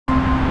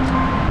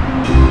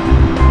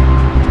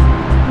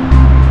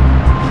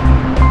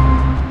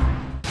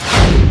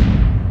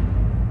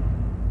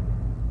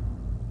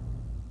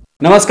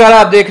नमस्कार,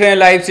 आप देख रहे हैं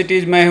लाइव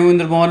सिटीज। मैं हूं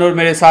इंद्र मोहन और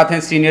मेरे साथ हैं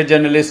सीनियर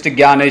जर्नलिस्ट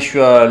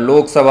ज्ञानेश्वर।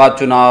 लोकसभा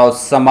चुनाव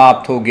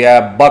समाप्त हो गया,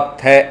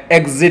 वक्त है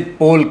एग्जिट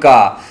पोल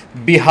का।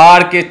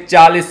 बिहार के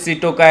 40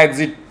 सीटों का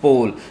एग्जिट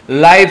पोल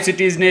लाइव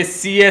सिटीज ने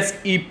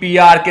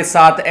CSEPR के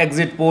साथ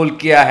एग्जिट पोल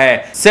किया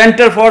है।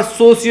 Centre for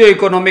socio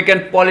economic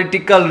and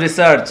political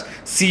research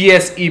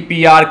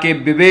CSEPR के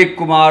विवेक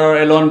कुमार और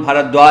एलोन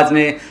भारद्वाज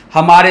ने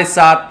हमारे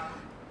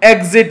साथ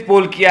एग्जिट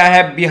पोल किया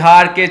है।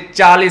 बिहार के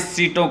 40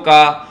 सीटों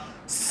का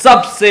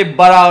सबसे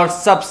बड़ा और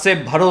सबसे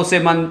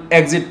भरोसेमंद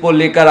एग्जिट पोल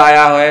लेकर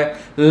आया है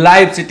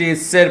लाइव सिटीज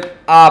सिर्फ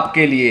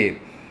आपके लिए।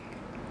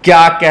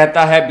 क्या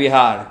कहता है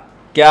बिहार?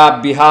 क्या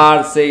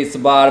बिहार से इस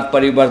बार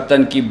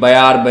परिवर्तन की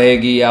बयार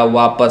बहेगी या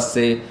वापस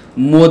से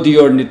मोदी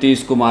और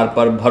नीतीश कुमार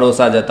पर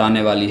भरोसा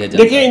जताने वाली है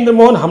जनता? देखिए इंद्र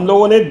मोहन, हम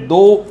लोगों ने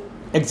 2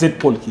 एग्जिट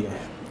पोल किए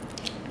हैं,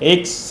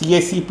 एक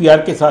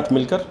CSEPR के साथ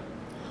मिलकर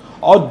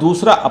और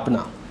दूसरा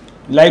अपना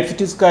लाइव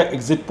सिटीज का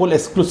एग्जिट पोल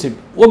एक्सक्लूसिव,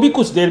 वो भी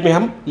कुछ देर में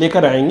हम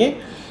लेकर आएंगे।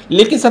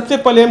 लेकिन सबसे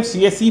पहले हम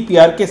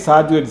CSEPR के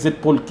साथ जो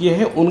एग्जिट पोल किए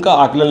हैं उनका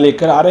आकलन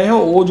लेकर आ रहे हैं।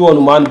 वो जो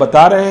अनुमान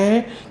बता रहे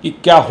हैं कि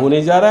क्या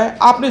होने जा रहा है।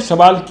 आपने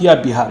सवाल किया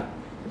बिहार,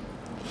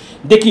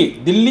 देखिए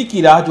दिल्ली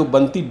की राह जो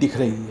बनती दिख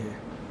रही है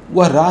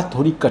वह राह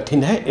थोड़ी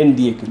कठिन है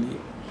NDA के लिए,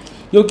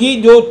 क्योंकि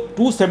जो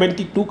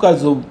 272 का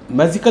जो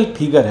मैजिकल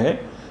फिगर है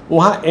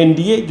वहाँ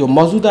NDA जो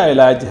मौजूदा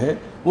एलायज है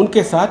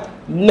उनके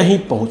साथ नहीं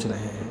पहुँच रहे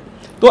हैं।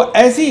 तो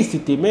ऐसी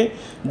स्थिति में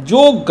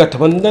जो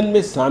गठबंधन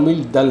में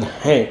शामिल दल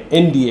हैं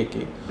NDA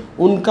के,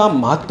 उनका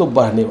महत्व तो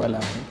बढ़ने वाला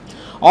है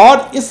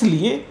और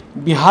इसलिए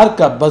बिहार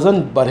का वजन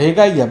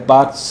बढ़ेगा, यह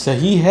बात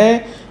सही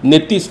है।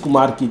 नीतीश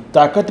कुमार की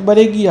ताकत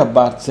बढ़ेगी, यह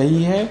बात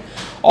सही है।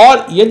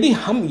 और यदि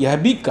हम यह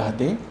भी कह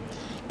दें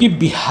कि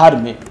बिहार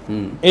में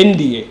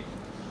NDA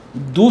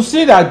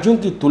दूसरे राज्यों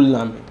की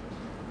तुलना में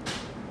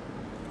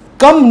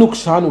कम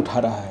नुकसान उठा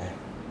रहा है,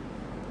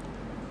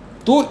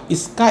 तो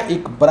इसका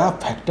एक बड़ा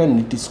फैक्टर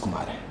नीतीश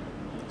कुमार है।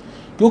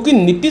 क्योंकि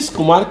नीतीश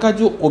कुमार का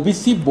जो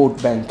OBC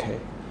वोट बैंक है,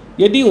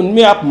 यदि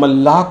उनमें आप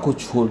मल्लाह को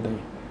छोड़ दें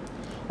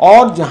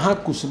और जहां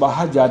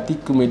कुशवाहा जाति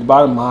के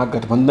उम्मीदवार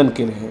महागठबंधन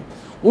के रहे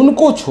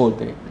उनको छोड़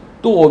दें,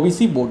 तो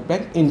OBC वोट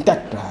बैंक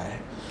इंटैक्ट रहा है।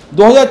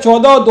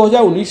 2014 और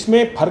 2019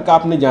 में फर्क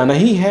आपने जाना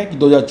ही है कि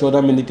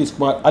 2014 में नीतीश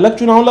कुमार अलग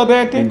चुनाव लड़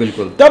रहे थे,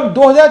 बिल्कुल। तब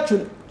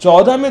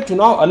 2014 में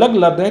चुनाव अलग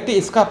लड़ रहे थे,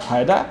 इसका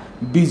फायदा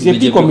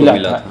बीजेपी को मिला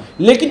था।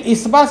 लेकिन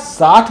इस बार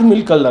साथ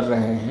मिलकर लड़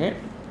रहे हैं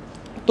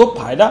तो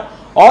फायदा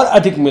और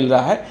अधिक मिल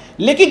रहा है।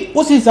 लेकिन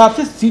उस हिसाब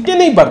से सीटें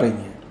नहीं बढ़ रही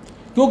हैं,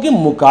 क्योंकि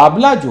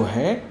मुकाबला जो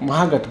है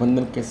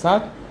महागठबंधन के साथ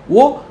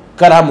वो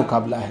कड़ा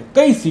मुकाबला है।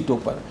 कई सीटों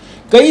पर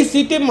कई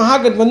सीटें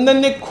महागठबंधन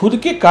ने खुद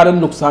के कारण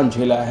नुकसान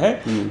झेला है।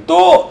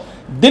 तो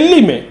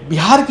दिल्ली में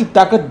बिहार की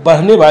ताकत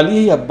बढ़ने वाली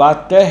है, यह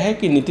बात तय है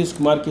कि नीतीश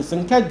कुमार की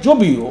संख्या जो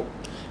भी हो,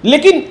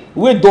 लेकिन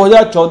वे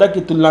 2014 की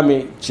तुलना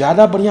में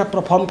ज़्यादा बढ़िया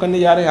परफॉर्म करने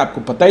जा रहे हैं।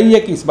 आपको पता ही है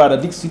कि इस बार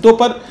अधिक सीटों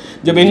पर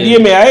जब NDA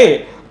में आए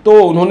तो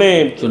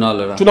उन्होंने चुनाव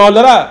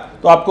लड़ा,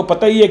 तो आपको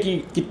पता ही है कि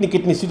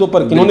कितनी सीटों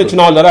पर किन्होंने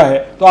चुनाव लड़ा है।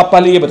 तो आप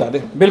पहले ये बता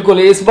दें। बिल्कुल,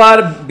 इस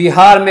बार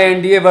बिहार में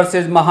NDA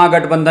वर्सेस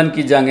महागठबंधन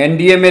की जंग।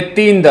 NDA में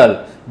 3 दल,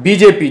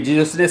 बीजेपी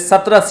जिसने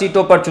 17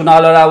 सीटों पर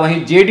चुनाव लड़ा,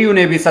 वहीं JDU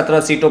ने भी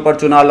 17 सीटों पर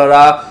चुनाव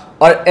लड़ा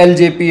और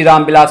LJP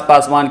रामविलास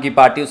पासवान की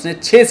पार्टी उसने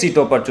 6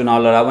 सीटों पर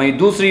चुनाव लड़ा। वहीं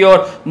दूसरी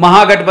ओर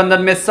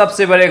महागठबंधन में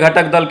सबसे बड़े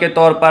घटक दल के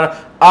तौर पर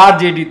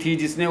RJD थी,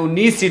 जिसने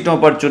 19 सीटों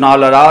पर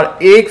चुनाव लड़ा और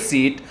 1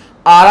 सीट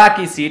आरा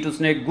की सीट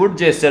उसने गुड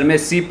जेस्चर में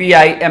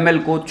CPI-ML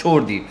को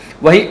छोड़ दी।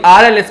 वहीं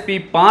RLSP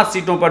 5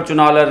 सीटों पर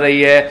चुनाव लड़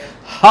रही है,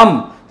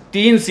 हम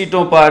 3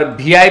 सीटों पर,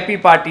 VIP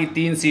पार्टी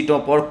 3 सीटों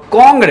पर,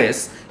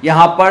 कांग्रेस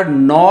यहां पर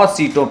 9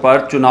 सीटों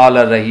पर चुनाव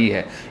लड़ रही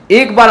है।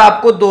 एक बार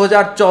आपको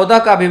 2014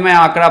 का भी मैं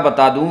आंकड़ा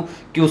बता दूं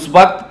कि उस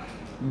वक्त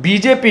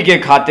बीजेपी के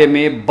खाते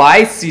में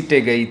 22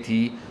 सीटें गई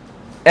थी,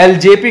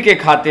 LJP के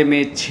खाते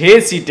में 6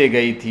 सीटें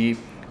गई थी,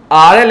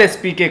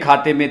 RLSP के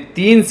खाते में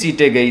 3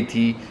 सीटें गई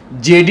थी,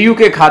 JDU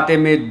के खाते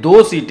में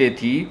 2 सीटें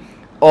थी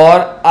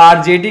और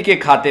RJD के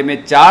खाते में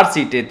 4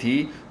 सीटें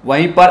थी।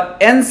 वहीं पर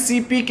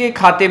NCP के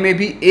खाते में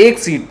भी 1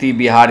 सीट थी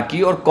बिहार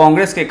की और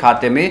कांग्रेस के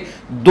खाते में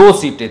 2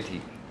 सीटें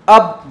थी।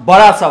 अब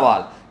बड़ा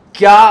सवाल,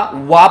 क्या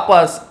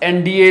वापस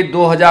NDA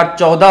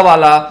 2014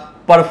 वाला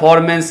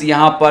परफॉर्मेंस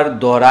यहां पर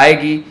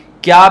दोहराएगी?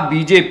 क्या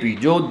बीजेपी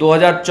जो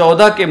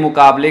 2014 के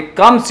मुकाबले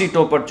कम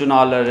सीटों पर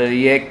चुनाव लड़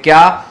रही है,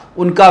 क्या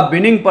उनका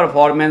विनिंग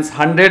परफॉर्मेंस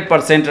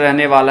 100%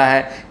 रहने वाला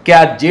है? क्या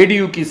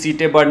JDU की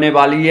सीटें बढ़ने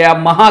वाली है या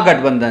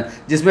महागठबंधन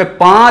जिसमें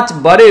 5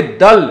 बड़े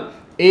दल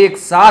एक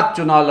साथ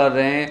चुनाव लड़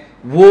रहे हैं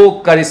वो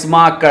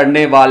करिश्मा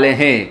करने वाले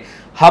हैं?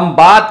 हम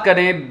बात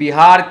करें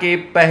बिहार के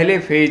पहले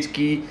फेज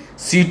की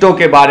सीटों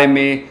के बारे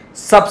में।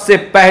 सबसे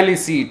पहली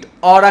सीट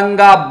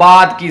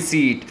औरंगाबाद की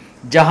सीट,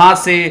 जहां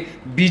से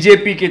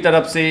बीजेपी की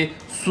तरफ से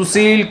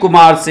सुशील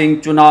कुमार सिंह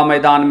चुनाव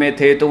मैदान में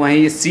थे, तो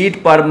वहीं इस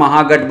सीट पर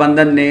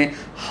महागठबंधन ने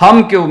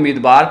हम के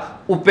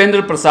उम्मीदवार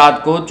उपेंद्र प्रसाद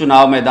को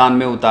चुनाव मैदान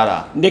में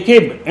उतारा। देखिए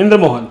इंद्र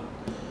मोहन,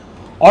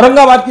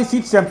 औरंगाबाद की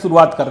सीट से हम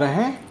शुरुआत कर रहे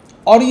हैं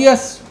और यह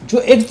जो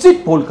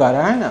एग्जिट पोल कर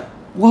रहा है ना,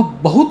 वह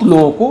बहुत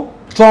लोगों को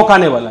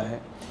चौंकाने वाला है।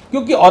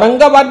 क्योंकि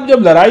औरंगाबाद में जब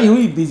लड़ाई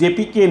हुई,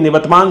 बीजेपी के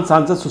निवर्तमान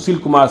सांसद सुशील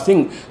कुमार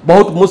सिंह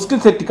बहुत मुश्किल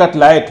से टिकट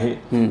लाए थे,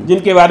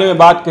 जिनके बारे में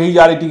बात कही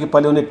जा रही थी कि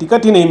पहले उन्हें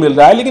टिकट ही नहीं मिल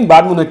रहा है, लेकिन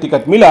बाद में उन्हें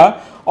टिकट मिला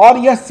और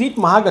यह सीट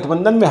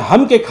महागठबंधन में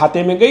हम के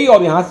खाते में गई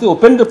और यहाँ से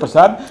उपेंद्र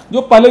प्रसाद,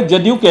 जो पहले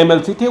जदयू के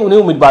एमएलसी थे, उन्हें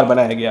उम्मीदवार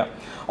बनाया गया।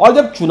 और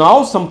जब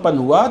चुनाव संपन्न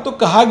हुआ तो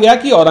कहा गया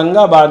कि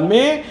औरंगाबाद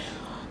में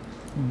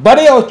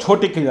बड़े और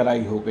छोटे की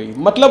लड़ाई हो गई,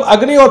 मतलब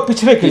अगड़े और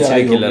पिछड़े की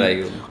लड़ाई हो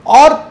गई।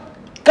 और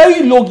कई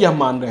लोग यह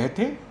मान रहे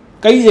थे,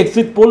 कई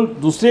एग्जिट पोल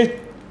दूसरे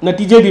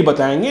नतीजे भी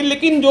बताएंगे,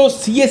 लेकिन जो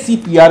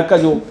CSEPR का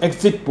जो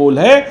एग्जिट पोल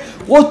है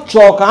वो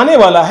चौंकाने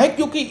वाला है,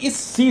 क्योंकि इस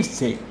सीट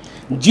से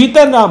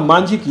जीतन राम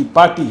मांझी की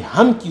पार्टी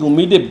हम की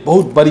उम्मीदें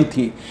बहुत बड़ी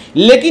थी।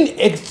 लेकिन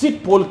एग्जिट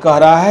पोल कह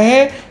रहा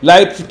है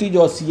लाइव सिटीज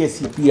और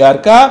CSEPR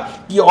का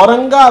कि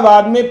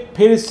औरंगाबाद में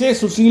फिर से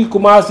सुशील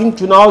कुमार सिंह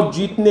चुनाव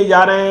जीतने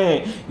जा रहे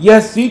हैं। यह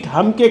सीट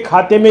हम के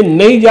खाते में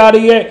नहीं जा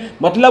रही है,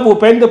 मतलब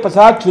उपेंद्र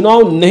प्रसाद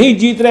चुनाव नहीं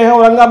जीत रहे हैं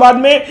औरंगाबाद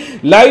में।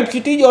 लाइव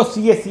सिटीज और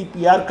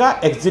CSEPR का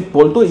एग्जिट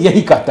पोल तो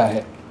यही कहता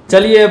है।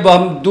 चलिए अब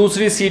हम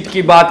दूसरी सीट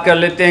की बात कर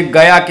लेते हैं,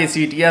 गया की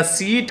सीट। यह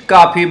सीट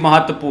काफी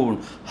महत्वपूर्ण।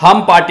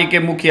 हम पार्टी के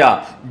मुखिया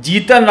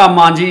जीतन राम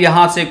मांझी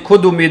यहां से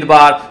खुद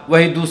उम्मीदवार,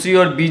 वहीं दूसरी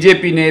ओर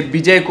बीजेपी ने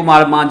विजय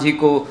कुमार मांझी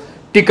को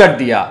टिकट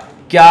दिया।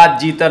 क्या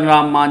जीतन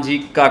राम मांझी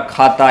का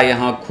खाता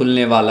यहां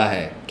खुलने वाला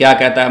है? क्या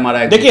कहता है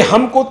हमारा? देखिए,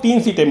 हमको 3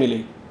 सीटें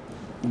मिली,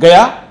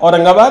 गया,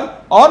 औरंगाबाद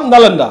और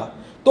नालंदा।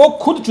 तो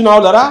खुद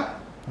चुनाव लड़ा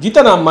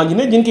जीतन राम मांझी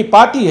ने, जिनकी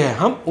पार्टी है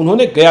हम,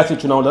 उन्होंने गया से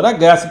चुनाव लड़ा।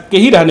 गया से के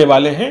ही रहने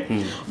वाले हैं,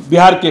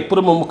 बिहार के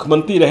पूर्व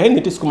मुख्यमंत्री रहे,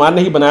 नीतीश कुमार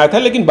ने ही बनाया था,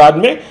 लेकिन बाद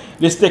में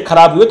रिश्ते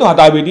खराब हुए तो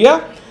हटा भी दिया।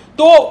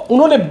 तो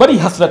उन्होंने बड़ी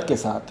हसरत के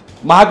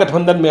साथ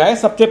महागठबंधन में आए।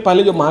 सबसे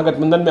पहले जो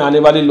महागठबंधन में आने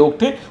वाले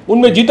लोग थे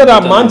उनमें जीतन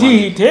राम मांझी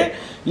ही थे।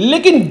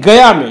 लेकिन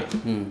गया में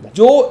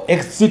जो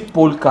एग्जिट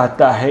पोल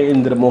कहता है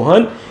इंद्र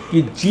मोहन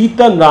कि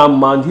जीतन राम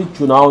मांझी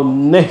चुनाव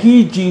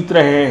नहीं जीत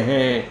रहे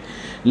हैं।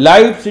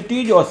 लाइव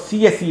सिटीज और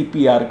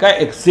CSEPR का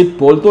एग्जिट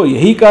पोल तो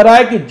यही कह रहा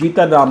है कि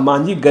जीतन राम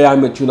मांझी गया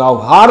में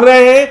चुनाव हार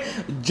रहे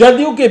हैं।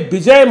 जदयू के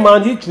विजय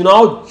मांझी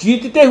चुनाव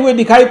जीतते हुए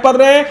दिखाई पड़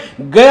रहे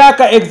हैं। गया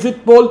का एग्जिट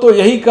पोल तो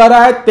यही कह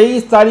रहा है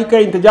 23 तारीख का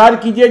इंतजार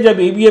कीजिए, जब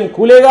EVM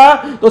खुलेगा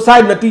तो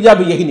शायद नतीजा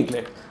भी यही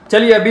निकले।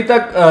 चलिए, अभी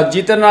तक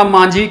जीतन राम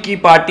मांझी की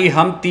पार्टी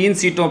हम 3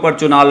 सीटों पर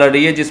चुनाव लड़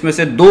रही है, जिसमें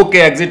से 2 के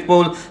एग्जिट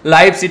पोल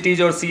लाइव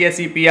सिटीज और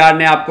CSEPR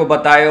ने आपको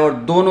बताए, और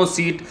दोनों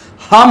सीट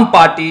हम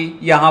पार्टी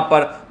यहां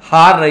पर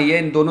हार रही है।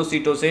 इन दोनों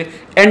सीटों से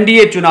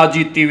NDA चुनाव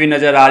जीतती हुई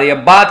नजर आ रही है।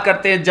 बात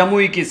करते हैं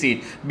जमुई की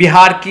सीट,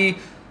 बिहार की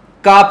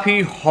काफी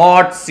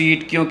हॉट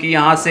सीट, क्योंकि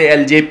यहां से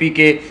LJP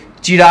के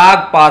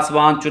चिराग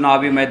पासवान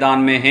चुनावी मैदान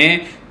में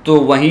हैं, तो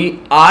वहीं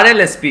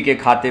RLSP के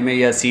खाते में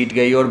यह सीट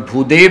गई और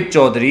भूदेव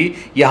चौधरी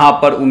यहां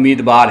पर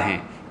उम्मीदवार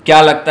हैं।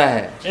 क्या लगता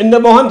है इंद्र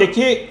मोहन?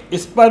 देखिए,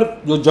 इस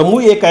पर जो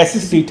जमुई एक ऐसी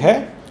सीट है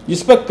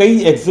जिस पर कई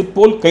एग्जिट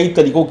पोल कई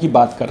तरीकों की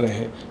बात कर रहे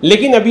हैं,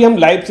 लेकिन अभी हम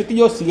लाइव सिटी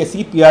और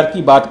CSEPR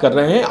की बात कर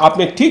रहे हैं।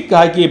 आपने ठीक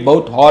कहा कि ये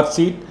बहुत हॉट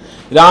सीट,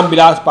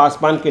 रामविलास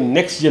पासवान के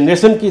नेक्स्ट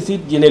जनरेशन की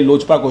सीट, जिन्हें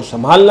लोजपा को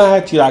संभालना है,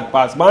 चिराग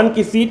पासवान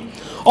की सीट,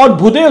 और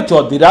भूदेव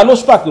चौधरी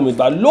रालोसपा के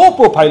उम्मीदवार, लो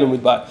प्रोफाइल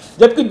उम्मीदवार।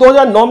 जबकि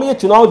 2009 में ये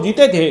चुनाव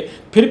जीते थे,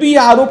 फिर भी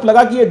यह आरोप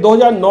लगा कि ये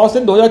 2009 से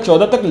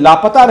 2014 तक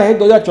लापता रहे।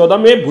 2014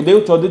 में भूदेव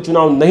चौधरी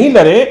चुनाव नहीं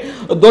लड़े,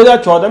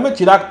 2014 में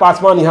चिराग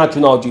पासवान यहाँ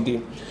चुनाव जीते।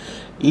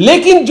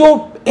 लेकिन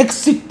जो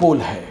एग्जिट पोल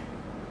है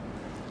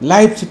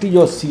लाइव सिटी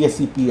और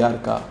CSEPR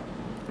का,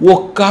 वो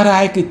कह रहा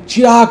है कि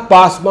चिराग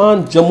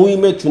पासवान जमुई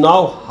में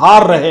चुनाव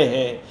हार रहे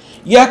हैं।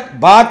 यह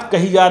बात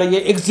कही जा रही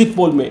है एग्जिट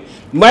पोल में।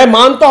 मैं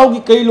मानता हूं कि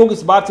कई लोग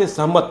इस बात से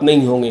सहमत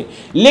नहीं होंगे,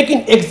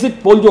 लेकिन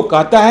एग्जिट पोल जो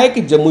कहता है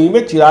कि जमुई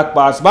में चिराग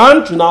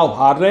पासवान चुनाव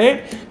हार रहे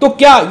हैं, तो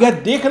क्या यह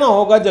देखना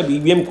होगा जब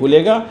EVM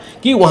खुलेगा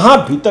कि वहां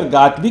भीतर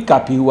गात भी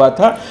काफी हुआ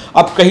था।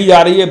 अब कही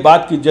जा रही है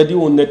बात कि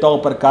जदयू उन नेताओं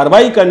पर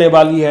कार्रवाई करने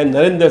वाली है।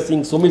 नरेंद्र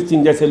सिंह, सुमित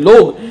सिंह जैसे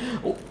लोग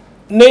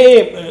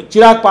ने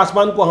चिराग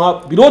पासवान को वहां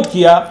विरोध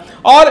किया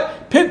और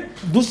फिर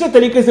दूसरे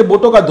तरीके से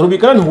वोटों का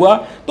ध्रुवीकरण हुआ।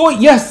 तो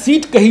यह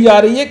सीट कही जा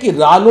रही है कि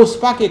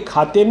रालोसपा के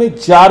खाते में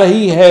जा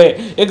रही है।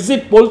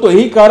 एग्जिट पोल तो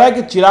यही कह रहा है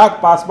कि चिराग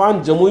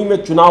पासवान जमुई में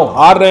चुनाव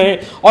हार रहे हैं,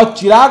 और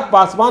चिराग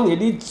पासवान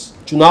यदि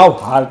चुनाव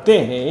हारते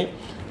हैं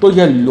तो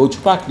यह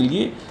लोजपा के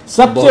लिए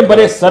सबसे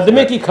बड़े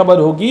सदमे की खबर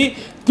होगी,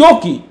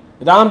 क्योंकि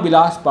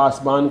रामविलास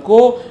पासवान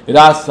को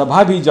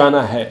राज्यसभा भी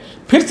जाना है।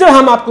 फिर से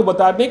हम आपको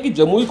बता दें कि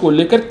जमुई को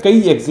लेकर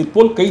कई एग्जिट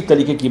पोल कई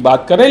तरीके की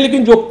बात कर रहे हैं,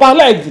 लेकिन जो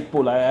पहला एग्जिट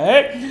पोल आया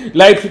है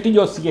लाइव सिटी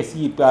और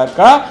CSEPR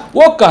का,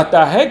 वो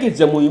कहता है कि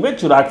जमुई में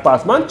चिराग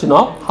पासवान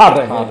चुनाव हार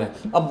रहे हैं।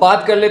 अब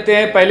बात कर लेते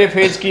हैं पहले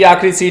फेज की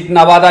आखिरी सीट,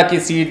 नवादा की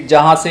सीट,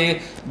 जहां से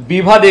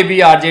बीभा देवी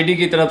RJD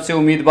की तरफ से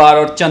उम्मीदवार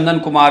और चंदन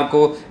कुमार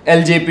को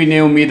LJP ने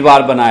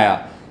उम्मीदवार बनाया।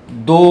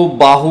 2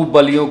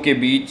 बाहुबलियों के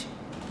बीच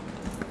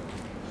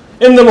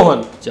इंद्र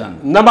मोहन,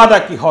 नवादा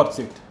की हॉट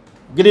सीट,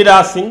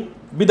 गिरिराज सिंह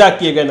विदा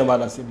किए गए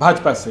नवादा से,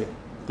 भाजपा से,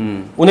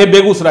 उन्हें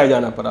बेगूसराय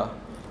जाना पड़ा,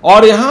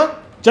 और यहां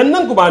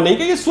चंदन कुमार नहीं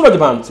कहिए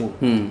सूरजभान सिंह,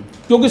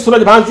 क्योंकि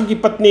सूरजभान सिंह की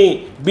पत्नी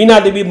बीना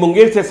देवी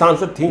मुंगेर से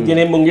सांसद थी,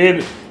 जिन्हें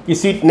मुंगेर की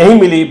सीट नहीं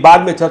मिली।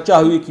 बाद में चर्चा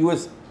हुई कि वो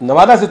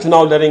नवादा से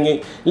चुनाव लड़ेंगे,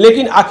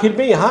 लेकिन आखिर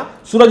में यहाँ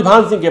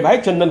सूरजभान सिंह के भाई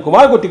चंदन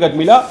कुमार को टिकट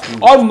मिला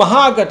और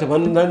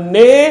महागठबंधन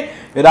ने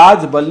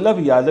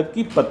राजवल्लभ यादव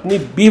की पत्नी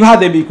बीभा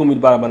देवी को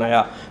उम्मीदवार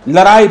बनाया।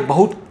 लड़ाई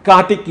बहुत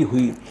कांटे की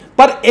हुई,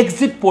 पर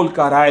एग्जिट पोल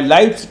कह रहा है,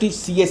 लाइव सिटी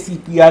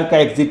CSEPR का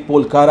एग्जिट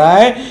पोल कह रहा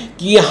है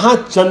कि यहां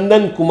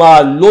चंदन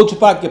कुमार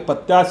लोजपा के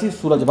प्रत्याशी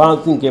सूरजभान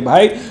सिंह के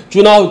भाई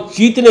चुनाव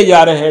जीतने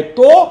जा रहे हैं।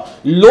 तो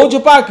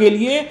लोजपा के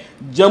लिए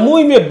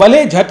जमुई में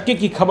भले झटके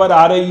की खबर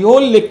आ रही हो,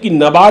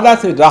 लेकिन नवादा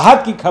से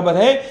राहत की खबर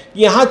है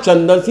कि यहां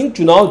चंदन सिंह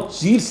चुनाव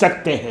जीत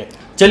सकते हैं।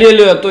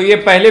 चलिए, तो ये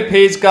पहले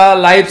फेज का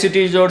लाइव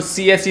सिटीज और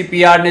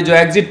CSEPR ने जो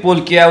एग्जिट पोल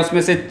किया है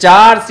उसमें से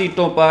 4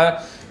 सीटों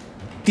पर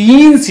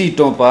 3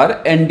 सीटों पर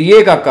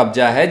NDA का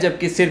कब्जा है,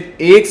 जबकि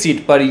सिर्फ 1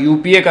 सीट पर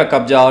UPA का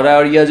कब्जा हो रहा है।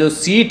 और यह जो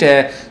सीट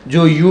है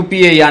जो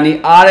UPA यानी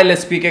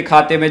RLSP के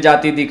खाते में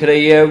जाती दिख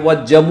रही है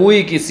वह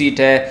जमुई की सीट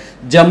है।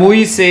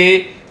 जमुई से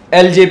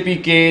LJP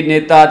के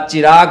नेता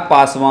चिराग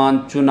पासवान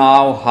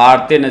चुनाव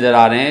हारते नजर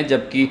आ रहे हैं,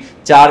 जबकि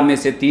 4 में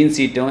से 3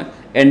 सीटें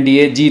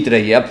NDA जीत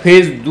रही है। अब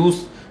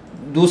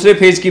दूसरे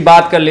फेज की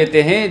बात कर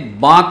लेते हैं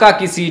बांका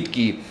की सीट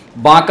की।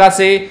 बांका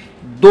से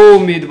 2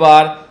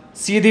 उम्मीदवार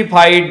सीधी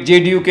फाइट,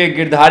 JDU के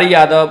गिरधारी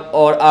यादव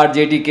और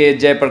RJD के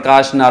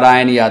जयप्रकाश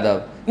नारायण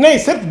यादव। नहीं,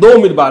 सिर्फ 2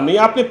 उम्मीदवार नहीं,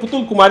 आपने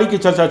पुतुल कुमारी की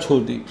चर्चा छोड़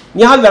दी।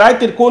 यहां लड़ाई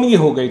त्रिकोणीय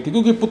हो गई थी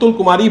क्योंकि पुतुल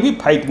कुमारी भी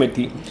फाइट में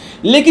थी।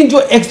 लेकिन जो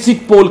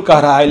एग्जिट पोल कह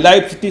रहा है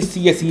लाइव सिटी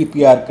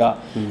CSEPR का,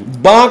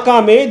 बांका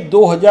में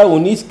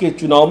 2019 के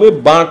चुनाव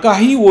में बांका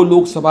ही वो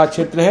लोकसभा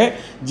क्षेत्र है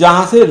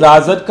जहां से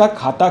राजद का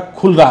खाता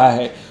खुल रहा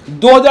है।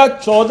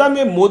 2014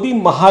 में मोदी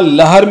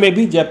महालहर में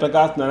भी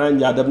जयप्रकाश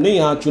नारायण यादव ने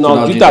यहां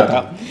चुनाव जीता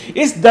था।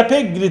 इस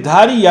दफे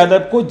गिरधारी यादव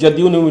को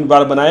जदयू ने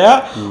उम्मीदवार बनाया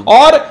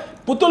और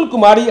पुतुल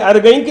कुमारी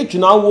अरगई के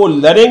चुनाव वो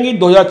लड़ेंगी।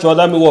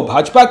 2014 में वो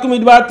भाजपा की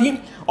उम्मीदवार थी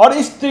और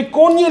इस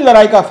त्रिकोणीय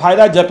लड़ाई का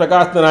फायदा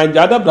जयप्रकाश नारायण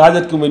यादव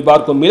राजद के उम्मीदवार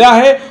को मिला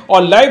है।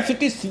 और लाइव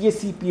सिटी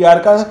CSEPR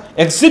का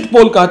एग्जिट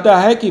पोल कहता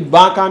है कि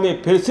बांका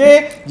में फिर से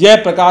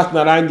जयप्रकाश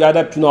नारायण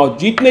यादव चुनाव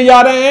जीतने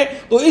जा रहे हैं।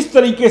 तो इस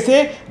तरीके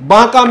से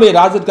बांका में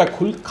राजद का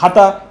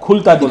खाता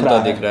खुलता दिख रहा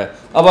है।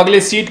 अब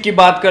अगले सीट की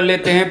बात कर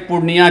लेते हैं,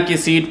 पूर्णिया की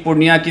सीट।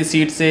 पूर्णिया की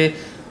सीट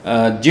से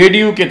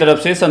JDU की तरफ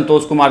से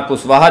संतोष कुमार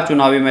कुशवाहा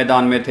चुनावी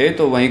मैदान में थे,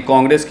 तो वहीं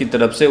कांग्रेस की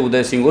तरफ से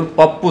उदय सिंह और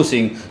पप्पू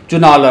सिंह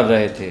चुनाव लड़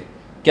रहे थे।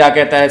 क्या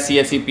कहता है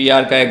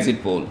CSEPR का एग्जिट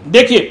पोल?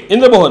 देखिए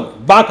इंद्र मोहन,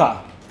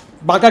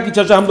 बांका की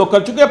चर्चा हम लोग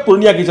कर चुके हैं,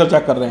 पूर्णिया की चर्चा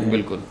कर रहे हैं।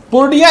 बिल्कुल,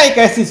 पूर्णिया एक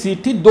ऐसी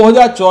सीट थी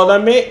 2014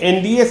 में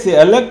NDA से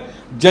अलग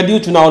जदयू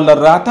चुनाव लड़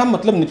रहा था,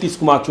 मतलब नीतीश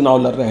कुमार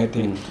चुनाव लड़ रहे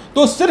थे।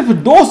 तो सिर्फ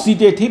 2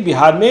 सीटें थी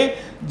बिहार में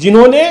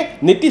जिन्होंने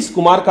नीतीश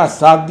कुमार का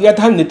साथ दिया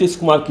था, नीतीश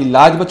कुमार की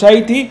लाज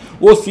बचाई थी।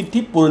 वो सीट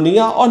थी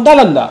पूर्णिया और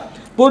नालंदा।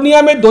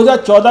 पूर्णिया में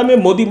 2014 में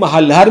मोदी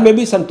महालहर में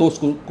भी संतोष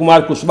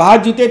कुमार कुशवाहा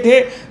जीते थे,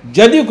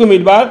 जदयू के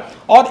उम्मीदवार।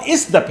 और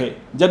इस दफे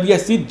जब यह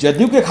सीट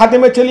जदयू के खाते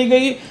में चली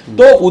गई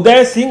तो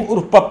उदय सिंह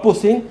उर्फ पप्पू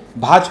सिंह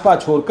भाजपा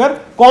छोड़कर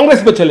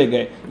कांग्रेस में चले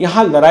गए।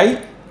 यहां लड़ाई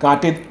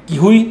कांटे की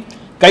हुई।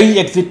 कई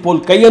एग्जिट पोल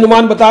कई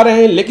अनुमान बता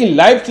रहे हैं, लेकिन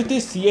लाइव सिटी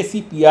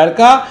CSEPR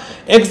का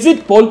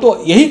एग्जिट पोल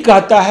तो यही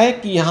कहता है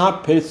कि यहां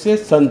फिर से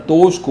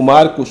संतोष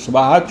कुमार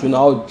कुशवाहा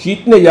चुनाव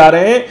जीतने जा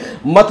रहे हैं।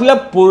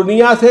 मतलब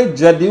पूर्णिया से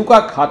जदयू का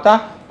खाता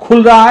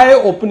खुल रहा है,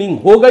 ओपनिंग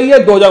हो गई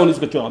है 2019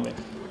 के चुनाव में।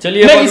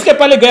 चलिए, नहीं, इसके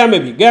पहले गया में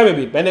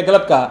भी मैंने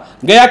गलत कहा।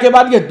 गया के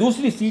बाद यह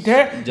दूसरी सीट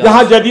है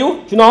जहां जदयू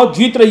चुनाव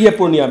जीत रही है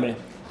पूर्णिया में।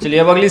 चलिए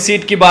अब अगली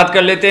सीट की बात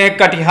कर लेते हैं,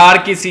 कटिहार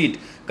की सीट।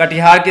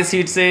 कटिहार की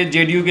सीट से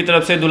JDU की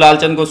तरफ से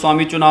दुलालचंद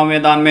गोस्वामी चुनाव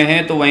मैदान में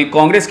हैं, तो वहीं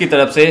कांग्रेस की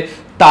तरफ से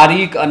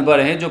तारिक अनवर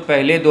हैं जो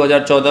पहले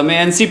 2014 में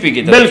NCP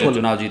की तरफ से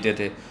चुनाव जीते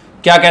थे।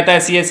 क्या कहता है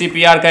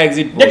CSEPR का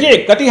एग्जिट पोल? देखिए,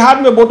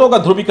 कटिहार में वोटों का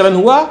ध्रुवीकरण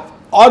हुआ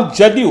और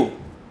जदयू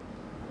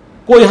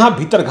को यहां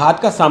भीतरघात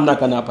का सामना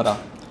करना पड़ा।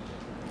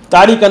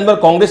 तारिक अनवर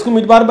कांग्रेस के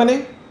उम्मीदवार बने।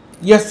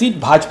 यह सीट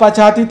भाजपा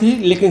चाहती थी,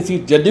 लेकिन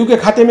सीट जदयू के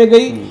खाते में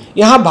गई।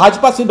 यहां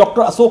भाजपा से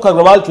डॉक्टर अशोक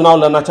अग्रवाल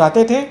चुनाव लड़ना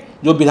चाहते थे,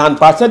 जो विधान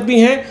पार्षद भी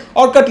हैं।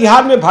 और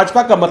कटिहार में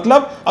भाजपा का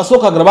मतलब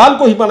अशोक अग्रवाल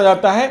को ही माना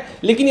जाता है,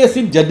 लेकिन यह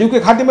सीट जदयू के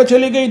खाते में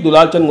चली गई,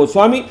 दुलालचंद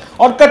गोस्वामी।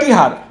 और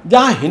कटिहार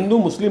जहां हिंदू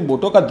मुस्लिम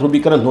वोटों का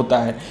ध्रुवीकरण होता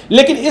है,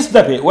 लेकिन इस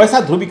दफे वैसा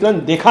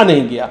ध्रुवीकरण देखा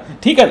नहीं गया।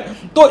 ठीक है,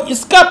 तो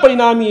इसका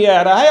परिणाम ये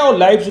आ रहा है। और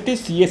लाइव सिटी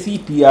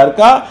CSEPR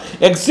का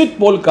एग्जिट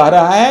पोल कह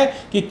रहा है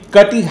कि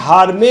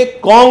कटिहार में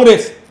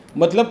कांग्रेस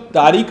मतलब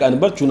तारिक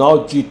अनवर चुनाव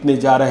जीतने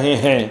जा रहे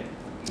हैं।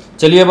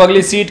 चलिए अब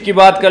अगली सीट की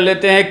बात कर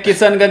लेते हैं,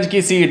 किशनगंज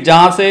की सीट,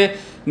 जहां से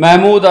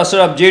महमूद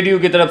अशरफ JDU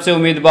की तरफ से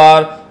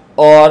उम्मीदवार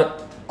और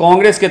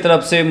कांग्रेस की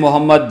तरफ से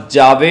मोहम्मद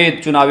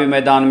जावेद चुनावी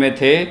मैदान में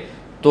थे।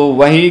 तो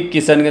वहीं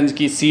किशनगंज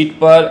की सीट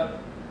पर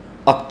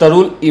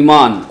अख्तरुल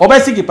ईमान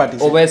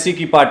ओवैसी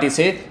की पार्टी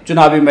से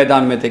चुनावी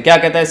मैदान में थे। क्या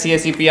कहता है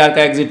CSEPR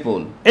का एग्जिट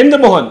पोल? इंद्र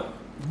मोहन,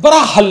 बड़ा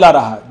हल्ला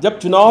रहा जब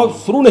चुनाव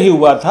शुरू नहीं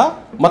हुआ था,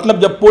 मतलब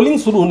जब पोलिंग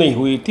शुरू नहीं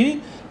हुई थी,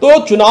 तो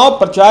चुनाव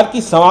प्रचार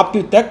की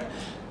समाप्ति तक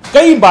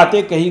कई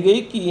बातें कही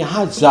गई कि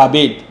यहां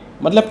जावेद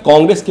मतलब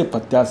कांग्रेस के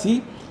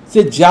प्रत्याशी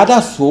से ज्यादा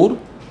शोर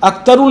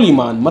अख्तरुल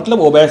ईमान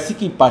मतलब ओवैसी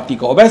की पार्टी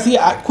का, ओवैसी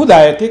खुद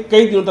आए थे,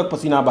 कई दिनों तक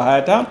पसीना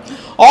बहाया था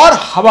और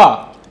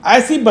हवा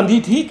ऐसी बंधी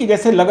थी कि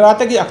जैसे लग रहा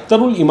था कि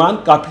अख्तरुल ईमान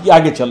काफ़ी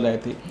आगे चल रहे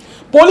थे।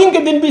 पोलिंग के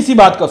दिन भी इसी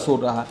बात का शोर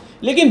रहा,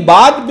 लेकिन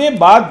बाद में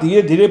बात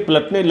धीरे धीरे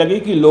पलटने लगी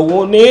कि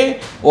लोगों ने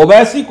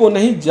ओवैसी को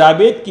नहीं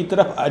जावेद की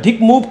तरफ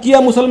अधिक मूव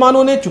किया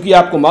मुसलमानों ने, चूंकि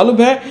आपको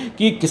मालूम है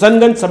कि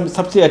किशनगंज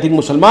सबसे अधिक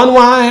मुसलमान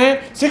वहाँ हैं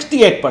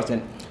 68%,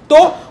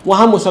 तो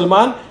वहाँ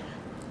मुसलमान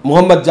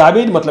मोहम्मद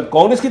जावेद मतलब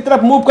कांग्रेस की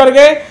तरफ मूव कर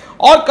गए।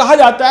 और कहा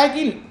जाता है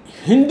कि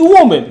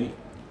हिंदुओं में भी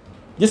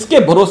जिसके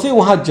भरोसे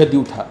वहाँ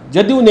जदयू था,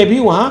 जदयू ने भी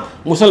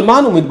वहाँ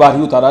मुसलमान उम्मीदवार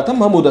ही उतारा था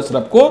महमूद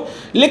अशरफ को,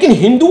 लेकिन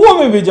हिंदुओं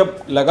में भी जब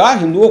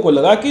हिंदुओं को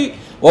लगा कि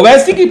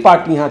ओवैसी की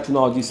पार्टी यहाँ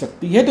चुनाव जीत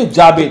सकती है तो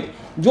जावेद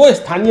जो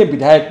स्थानीय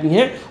विधायक भी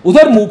हैं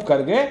उधर मूव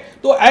कर गए।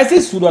 तो ऐसी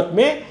सूरत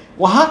में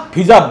वहाँ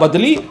फिजा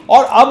बदली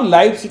और अब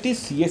लाइव सिटी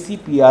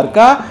CSEPR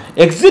का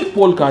एग्जिट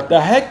पोल कहता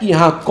है कि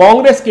यहाँ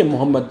कांग्रेस के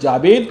मोहम्मद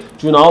जावेद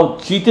चुनाव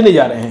जीतने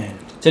जा रहे हैं।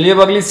 चलिए अब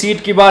अगली सीट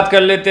की बात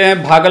कर लेते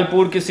हैं।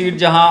 भागलपुर की सीट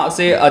जहां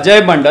से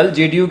अजय मंडल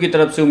JDU की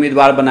तरफ से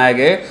उम्मीदवार बनाए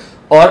गए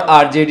और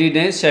RJD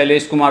ने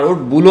शैलेश कुमार उर्फ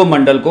बुलो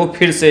मंडल को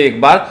फिर से एक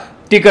बार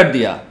टिकट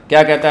दिया।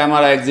 क्या कहता है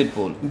हमारा एग्जिट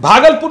पोल?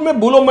 भागलपुर में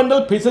बुलो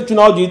मंडल फिर से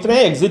चुनाव जीत रहे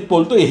हैं, एग्जिट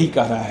पोल तो यही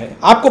कह रहा है।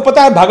 आपको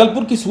पता है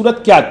भागलपुर की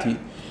सूरत क्या थी?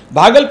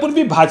 भागलपुर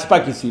भी भाजपा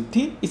की सीट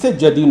थी, इसे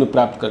जदयू ने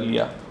प्राप्त कर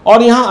लिया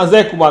और यहाँ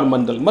अजय कुमार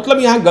मंडल मतलब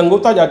यहाँ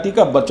गंगोता जाति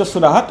का वर्चस्व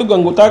रहा तो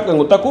गंगोता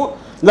को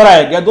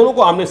लड़ाया गया, दोनों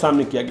को आमने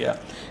सामने किया गया।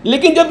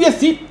 लेकिन जब यह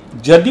सीट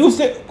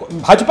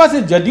भाजपा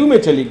से जदयू में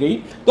चली गई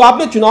तो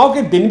आपने चुनाव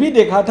के दिन भी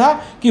देखा था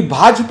कि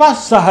भाजपा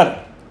शहर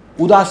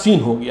उदासीन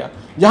हो गया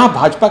जहां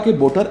भाजपा के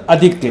वोटर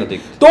अधिक थे।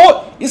 तो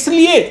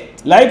इसलिए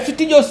लाइव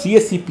सिटी जो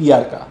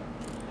CSEPR का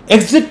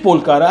एग्जिट पोल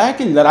कह रहा है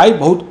कि लड़ाई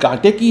बहुत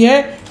कांटे की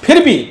है,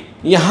 फिर भी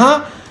यहां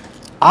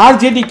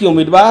RJD के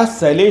उम्मीदवार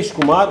शैलेश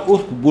कुमार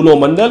उर्फ बुलो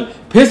मंडल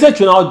फिर से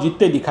चुनाव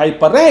जीतते दिखाई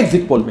पड़ रहे हैं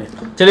एग्जिट पोल में।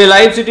 चलिए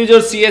लाइव सिटी जो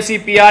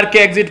CSEPR के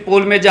एग्जिट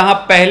पोल में जहां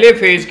पहले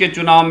फेज के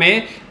चुनाव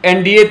में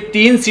NDA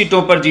 3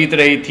 सीटों पर जीत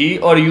रही थी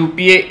और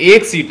UPA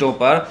 1 सीटों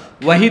पर,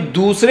 वहीं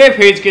दूसरे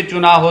फेज के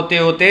चुनाव होते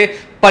होते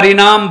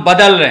परिणाम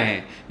बदल रहे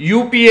हैं।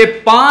 UPA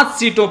 5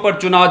 सीटों पर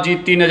चुनाव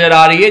जीतती नजर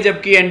आ रही है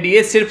जबकि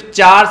NDA सिर्फ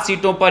 4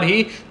 सीटों पर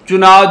ही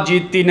चुनाव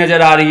जीतती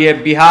नजर आ रही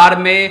है। बिहार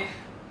में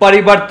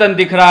परिवर्तन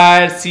दिख रहा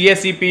है।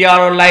 CSEPR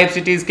और लाइव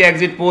सिटीज के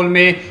एग्जिट पोल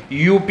में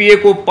UPA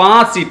को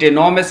 5 सीटें,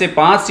 9 में से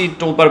 5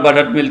 सीटों पर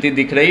बढ़त मिलती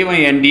दिख रही है,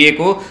 वहीं NDA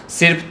को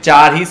सिर्फ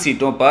 4 ही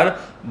सीटों पर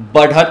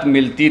बढ़त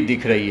मिलती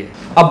दिख रही है।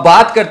 अब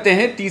बात करते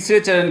हैं तीसरे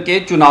चरण के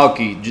चुनाव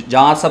की,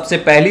 जहां सबसे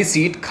पहली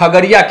सीट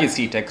खगड़िया की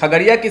सीट है।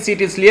 खगड़िया की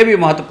सीट इसलिए भी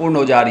महत्वपूर्ण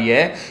हो जा रही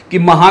है कि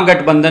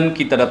महागठबंधन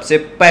की तरफ से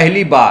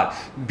पहली बार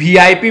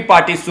VIP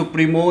पार्टी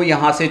सुप्रीमो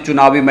यहां से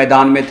चुनावी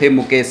मैदान में थे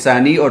मुकेश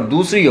सहनी, और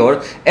दूसरी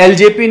ओर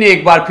LJP ने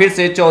एक बार फिर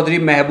से चौधरी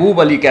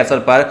महबूब अली कैसर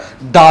पर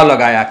दांव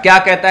लगाया। क्या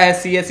कहता है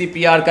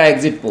CSEPR का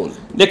एग्जिट पोल?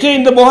 देखिए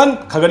इंद्रमोहन,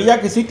 खगड़िया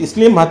की सीट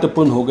इसलिए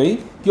महत्वपूर्ण हो गई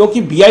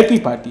क्योंकि VIP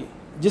पार्टी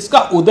जिसका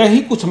उदय ही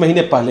कुछ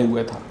महीने पहले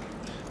हुआ था,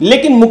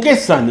 लेकिन मुकेश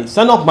सहनी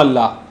सन ऑफ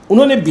मल्लाह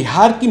उन्होंने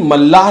बिहार की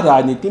मल्लाह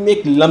राजनीति में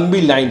एक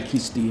लंबी लाइन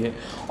खींच दी है।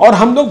 और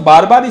हम लोग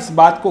बार बार इस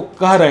बात को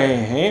कह रहे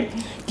हैं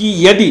कि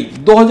यदि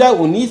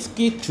 2019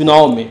 के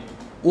चुनाव में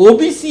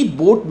OBC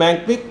वोट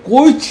बैंक में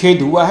कोई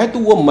छेद हुआ है तो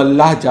वो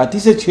मल्लाह जाति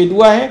से छेद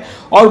हुआ है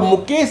और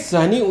मुकेश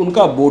सहनी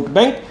उनका वोट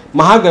बैंक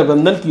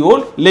महागठबंधन की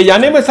ओर ले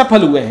जाने में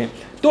सफल हुए हैं।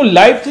 तो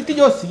लाइव सिटी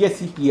जो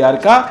CSEPR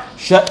का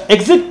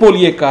एग्जिट पोल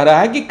ये कह रहा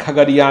है कि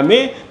खगड़िया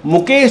में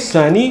मुकेश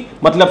सहनी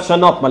मतलब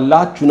सन ऑफ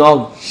मल्लाह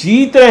चुनाव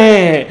जीत रहे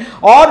हैं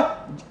और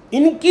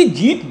इनकी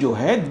जीत जो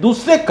है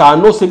दूसरे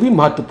कारणों से भी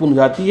महत्वपूर्ण हो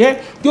जाती है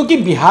क्योंकि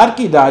बिहार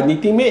की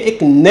राजनीति में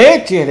एक नए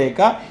चेहरे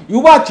का,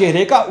 युवा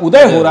चेहरे का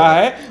उदय हो रहा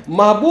है।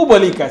 महबूब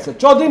अली कैसर,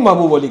 चौधरी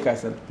महबूब अली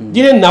कैसर,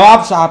 जिन्हें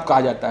नवाब साहब कहा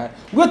जाता है,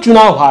 वे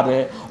चुनाव हार रहे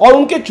हैं और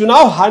उनके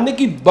चुनाव हारने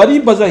की बड़ी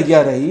वजह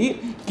यह रही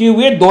कि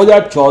वे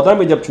 2014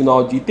 में जब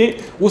चुनाव जीते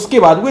उसके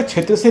बाद वे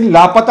क्षेत्र से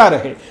लापता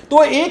रहे।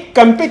 तो एक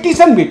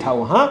कंपटीशन भी था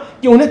वहां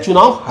कि उन्हें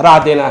चुनाव हरा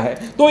देना है।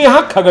 तो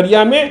यहां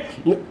खगड़िया में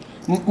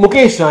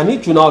मुकेश सहनी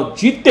चुनाव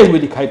जीतते हुए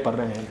दिखाई पड़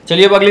रहे हैं।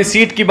 चलिए अब अगली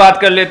सीट की बात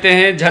कर लेते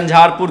हैं,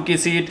 झंझारपुर की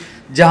सीट,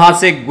 जहां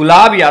से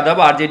गुलाब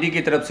यादव RJD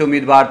की तरफ से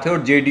उम्मीदवार थे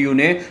और JDU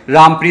ने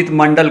रामप्रीत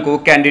मंडल को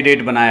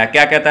कैंडिडेट बनाया।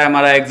 क्या कहता है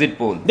हमारा एग्जिट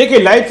पोल? देखिए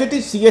लाइव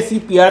सिटी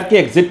CSEPR के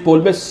एग्जिट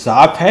पोल में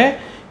साफ है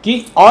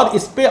कि और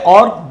इस पे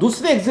और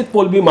दूसरे एग्जिट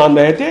पोल भी मान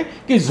रहे थे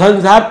कि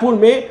झंझारपुर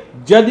में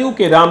जदयू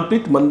के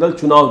रामप्रीत मंडल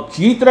चुनाव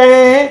जीत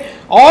रहे हैं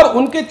और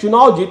उनके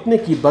चुनाव जीतने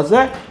की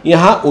वजह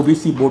यहाँ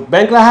OBC वोट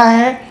बैंक रहा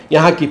है,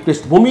 यहाँ की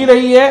पृष्ठभूमि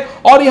रही है।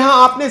 और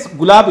यहाँ आपने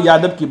गुलाब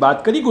यादव की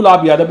बात करी,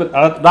 गुलाब यादव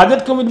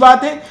राजद के उम्मीदवार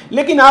थे,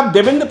 लेकिन आप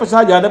देवेंद्र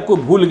प्रसाद यादव को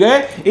भूल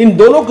गए। इन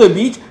दोनों के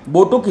बीच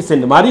वोटों की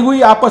सेंधमारी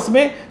हुई, आपस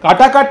में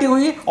काटाकाटी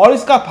हुई और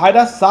इसका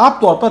फायदा साफ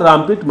तौर पर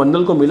रामप्रीत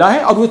मंडल को मिला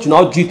है और वे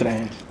चुनाव जीत रहे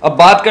हैं। अब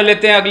बात कर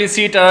लेते हैं अगली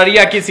सीट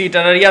अररिया की सीट।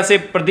 अररिया से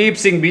प्रदीप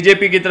सिंह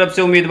BJP की तरफ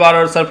से उम्मीदवार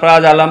और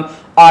सरफराज आलम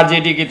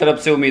RJD की तरफ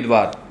से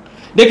उम्मीदवार।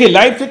 देखिए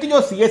लाइव सिटी जो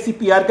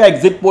CSEPR का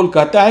एग्जिट पोल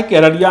कहता है कि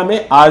अररिया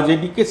में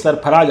आरजेडी के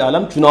सरफराज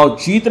आलम चुनाव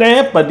जीत रहे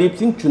हैं, प्रदीप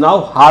सिंह चुनाव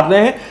हार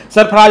रहे हैं।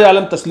 सरफराज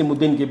आलम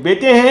तस्लीमुद्दीन के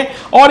बेटे हैं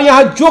और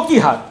यहाँ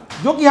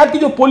जोकीहाट की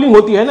जो पोलिंग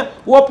होती है ना,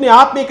 वो अपने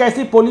आप में एक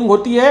ऐसी पोलिंग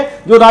होती है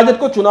जो राजद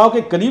को चुनाव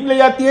के करीब ले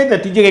जाती है,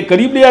 नतीजे के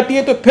करीब ले जाती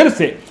है। तो फिर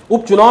से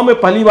उपचुनाव में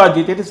पहली बार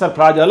जीते थे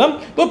सरफराज आलम,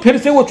 तो फिर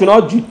से वो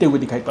चुनाव जीतते हुए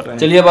दिखाई पड़ रहे हैं।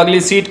 चलिए अब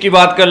अगली सीट की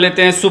बात कर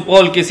लेते हैं।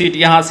 सुपौल की सीट,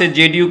 यहाँ से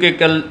जेडीयू के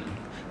कल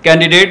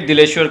कैंडिडेट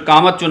दिलेश्वर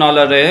कामत चुनाव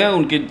लड़ रहे हैं।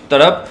 उनकी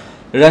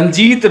तरफ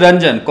रंजीत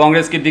रंजन,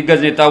 कांग्रेस के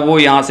दिग्गज नेता, वो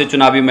यहाँ से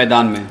चुनावी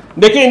मैदान में।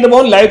 देखिए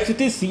इंद्रमोहन, लाइव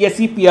सिटी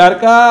CSEPR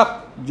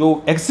का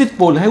जो एग्जिट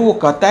पोल है वो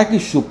कहता है कि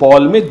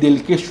सुपौल में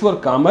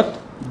दिलेश्वर कामत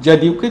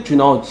जदयू के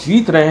चुनाव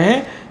जीत रहे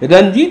हैं।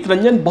 रंजीत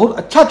रंजन बहुत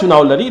अच्छा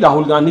चुनाव लड़ी,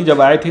 राहुल गांधी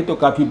जब आए थे तो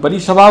काफी बड़ी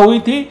सभा हुई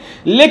थी,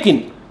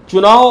 लेकिन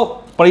चुनाव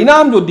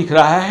परिणाम जो दिख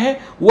रहा है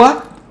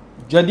वह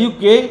जदयू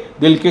के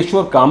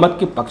दिलेश्वर कामत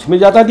के पक्ष में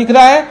ज्यादा दिख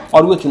रहा है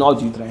और वो चुनाव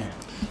जीत रहे हैं।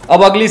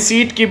 अब अगली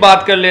सीट की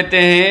बात कर लेते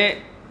हैं।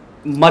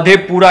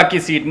 मधेपुरा की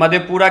सीट,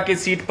 मधेपुरा की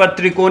सीट पर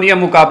त्रिकोणीय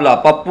मुकाबला,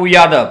 पप्पू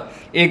यादव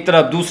एक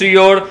तरफ, दूसरी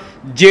ओर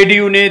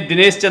जेडीयू ने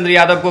दिनेश चंद्र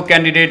यादव को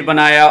कैंडिडेट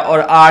बनाया और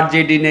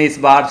आरजेडी ने इस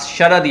बार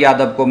शरद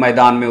यादव को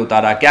मैदान में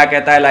उतारा। क्या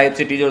कहता है लाइव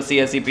सिटीज और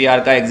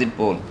CSEPR का एग्जिट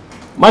पोल?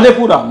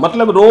 मधेपुरा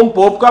मतलब रोम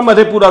पोप का,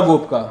 मधेपुरा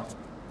गोप का।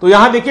 तो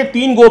यहाँ देखिए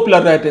 3 गोप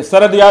लड़ रहे थे,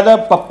 शरद यादव,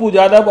 पप्पू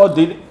यादव और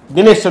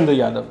दिनेश चंद्र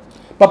यादव।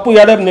 पप्पू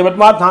यादव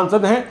निवर्तमान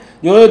सांसद हैं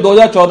जिन्होंने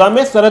 2014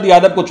 में शरद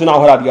यादव को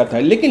चुनाव हरा दिया था।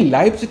 लेकिन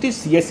लाइव सिटी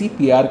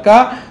CSEPR का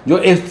जो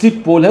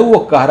एग्जिट पोल है वो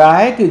कह रहा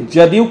है कि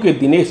जदयू के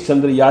दिनेश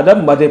चंद्र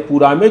यादव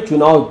मधेपुरा में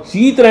चुनाव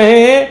जीत रहे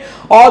हैं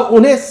और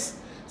उन्हें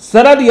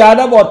शरद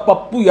यादव और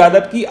पप्पू यादव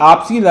की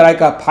आपसी लड़ाई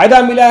का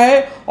फायदा मिला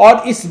है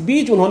और इस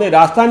बीच उन्होंने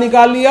रास्ता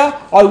निकाल लिया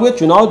और वे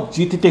चुनाव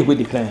जीतते हुए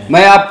दिख रहे हैं।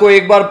 मैं आपको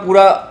एक बार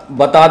पूरा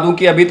बता दूं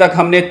कि अभी तक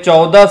हमने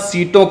 14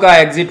 सीटों का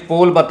एग्जिट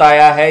पोल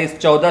बताया है। इस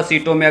 14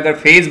 सीटों में अगर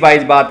फेज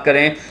वाइज बात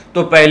करें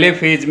तो पहले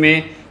फेज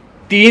में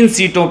 3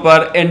 सीटों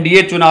पर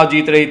NDA चुनाव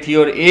जीत रही थी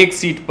और 1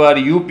 सीट पर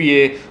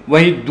UPA।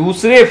 वहीं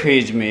दूसरे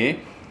फेज में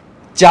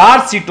 4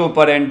 सीटों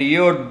पर NDA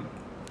और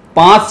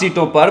 5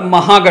 सीटों पर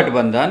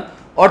महागठबंधन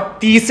और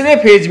तीसरे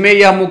फेज में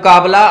यह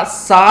मुकाबला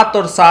 7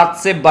 और 7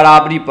 से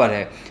बराबरी पर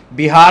है।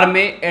 बिहार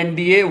में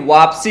NDA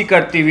वापसी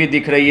करती हुई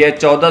दिख रही है,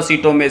 14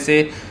 सीटों में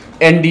से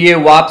NDA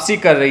वापसी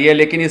कर रही है,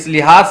 लेकिन इस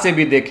लिहाज से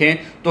भी देखें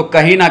तो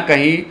कहीं ना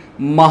कहीं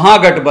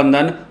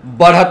महागठबंधन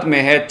बढ़त में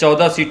है।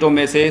 14 सीटों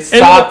में से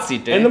 7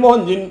 सीटें।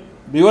 इंद्रमोहन, जिन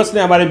व्यूअर्स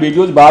ने हमारे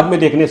वीडियोस बाद में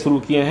देखने शुरू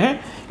किए हैं,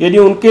 यदि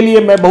उनके लिए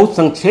मैं बहुत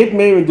संक्षेप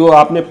में जो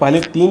आपने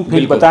पहले 3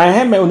 फील्ड बताए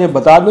हैं मैं उन्हें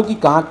बता दूं कि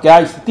कहाँ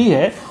क्या स्थिति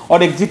है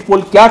और एग्जिट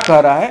पोल क्या कह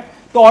रहा है।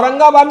 तो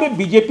औरंगाबाद में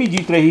बीजेपी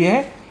जीत रही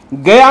है,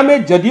 गया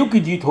में जदयू की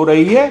जीत हो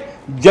रही है,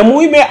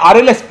 जमुई में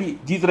RLSP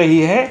जीत रही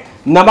है,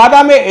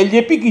 नवादा में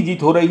LJP की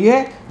जीत हो रही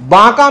है,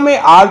 बांका में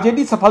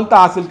RJD सफलता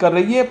हासिल कर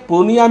रही है,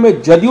 पूर्णिया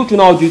में जदयू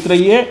चुनाव जीत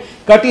रही है,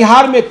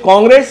 कटिहार में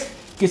कांग्रेस,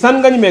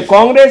 किशनगंज में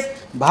कांग्रेस,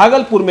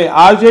 भागलपुर में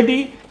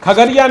RJD,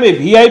 खगरिया में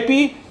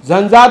VIP,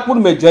 झंझारपुर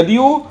में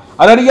जदयू,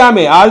 अररिया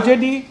में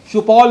RJD,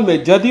 सुपौल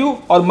में जदयू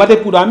और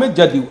मधेपुरा में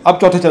जदयू। अब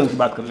चौथे चरण की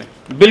बात कर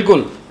लें।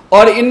 बिल्कुल,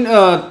 और इन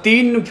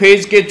 3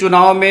 फेज के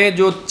चुनाव में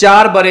जो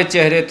 4 बड़े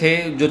चेहरे थे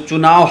जो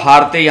चुनाव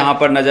हारते यहाँ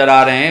पर नजर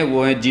आ रहे हैं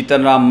वो हैं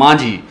जीतन राम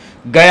मांझी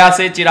गया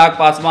से, चिराग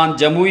पासवान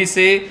जमुई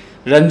से,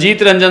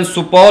 रंजीत रंजन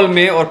सुपौल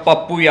में और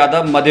पप्पू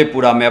यादव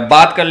मधेपुरा में। अब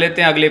बात कर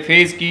लेते हैं अगले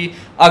फेज की,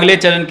 अगले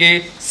चरण के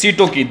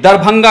सीटों की।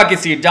 दरभंगा की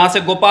सीट, जहां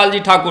से गोपाल जी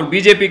ठाकुर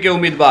बीजेपी के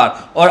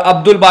उम्मीदवार और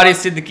अब्दुल बारी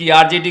सिद्दीकी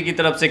आरजेडी की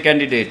तरफ से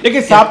कैंडिडेट।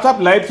 देखिए साफ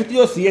साफ लाइव सिटी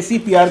और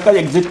CSEPR का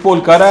एग्जिट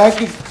पोल कर रहा है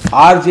कि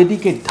आरजेडी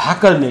के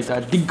धाकड़ नेता,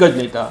 दिग्गज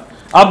नेता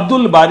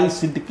अब्दुल बारी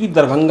सिद्दीकी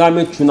दरभंगा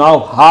में चुनाव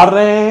हार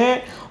रहे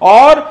हैं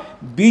और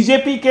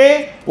बीजेपी के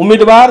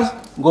उम्मीदवार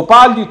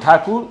गोपाल जी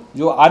ठाकुर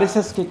जो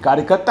आरएसएस के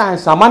कार्यकर्ता हैं,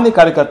 सामान्य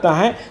कार्यकर्ता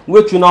हैं,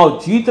 वे चुनाव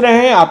जीत रहे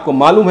हैं। आपको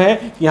मालूम है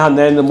कि यहाँ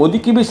नरेंद्र मोदी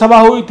की भी सभा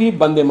हुई थी,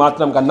 वंदे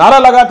मातरम का नारा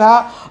लगा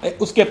था,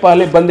 उसके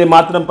पहले वंदे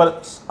मातरम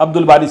पर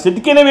अब्दुल बारी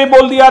सिद्दीकी ने भी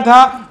बोल दिया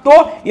था।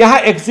 तो यहाँ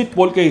एग्जिट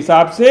पोल के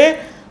हिसाब से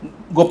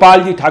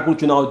गोपाल जी ठाकुर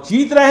चुनाव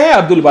जीत रहे हैं,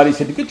 अब्दुल बारी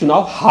सिद्दीकी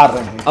चुनाव हार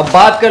रहे हैं। अब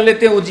बात कर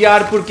लेते हैं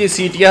उजियारपुर की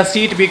सीट। यह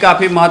सीट भी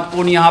काफी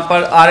महत्वपूर्ण, यहाँ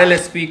पर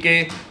RLSP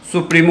के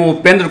सुप्रीमो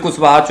उपेंद्र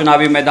कुशवाहा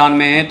चुनावी मैदान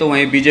में हैं, तो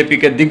वहीं बीजेपी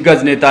के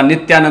दिग्गज नेता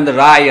नित्यानंद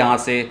राय यहाँ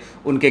से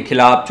उनके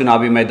खिलाफ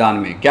चुनावी मैदान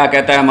में। क्या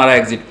कहता है हमारा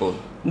एग्जिट पोल?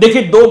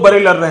 देखिए 2 बड़े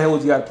लड़ रहे हैं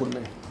उजियारपुर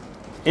में,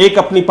 एक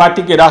अपनी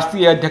पार्टी के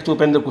राष्ट्रीय अध्यक्ष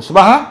उपेंद्र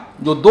कुशवाहा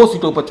जो 2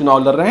 सीटों पर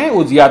चुनाव लड़ रहे हैं,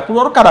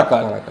 उजियारपुर और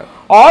काराकाट,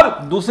 और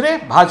दूसरे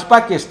भाजपा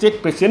के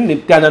स्टेट प्रेसिडेंट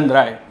नित्यानंद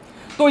राय।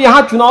 तो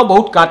यहाँ चुनाव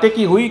बहुत कांटे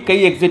की हुई,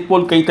 कई एग्जिट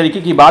पोल कई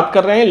तरीके की बात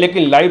कर रहे हैं,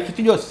 लेकिन लाइव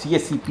सिटी जो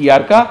CSEPR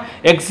का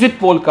एग्जिट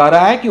पोल कह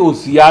रहा है कि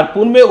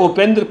उजियारपुर में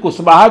उपेंद्र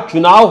कुशवाहा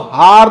चुनाव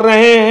हार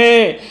रहे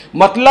हैं।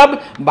 मतलब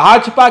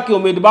भाजपा के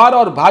उम्मीदवार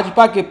और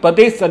भाजपा के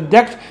प्रदेश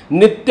अध्यक्ष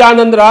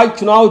नित्यानंद राय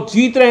चुनाव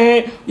जीत रहे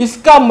हैं।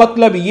 इसका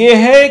मतलब ये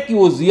है कि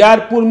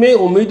उजियारपुर में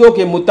उम्मीदों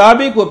के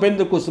मुताबिक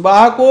उपेंद्र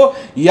कुशवाहा को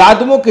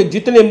यादवों के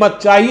जितने मत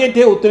चाहिए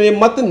थे उतने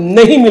मत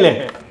नहीं मिले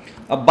हैं।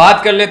 अब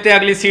बात कर लेते हैं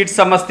अगली सीट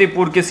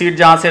समस्तीपुर की सीट,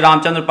 जहां से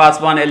रामचंद्र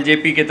पासवान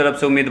LJP की तरफ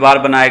से उम्मीदवार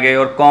बनाए गए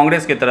और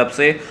कांग्रेस की तरफ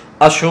से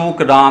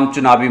अशोक राम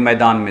चुनावी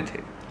मैदान में थे।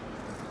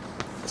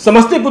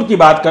 समस्तीपुर की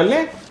बात कर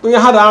लें तो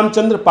यहां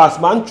रामचंद्र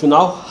पासवान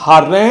चुनाव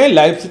हार रहे हैं।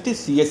 लाइव सिटी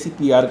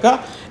CSEPR का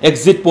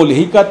एग्जिट पोल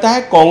यही कहता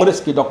है।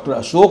 कांग्रेस के डॉक्टर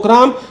अशोक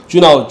राम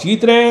चुनाव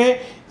जीत रहे हैं।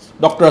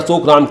 डॉक्टर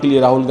अशोक राम के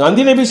लिए राहुल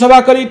गांधी ने भी सभा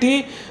करी थी।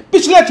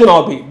 पिछले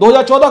चुनाव भी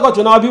 2014 का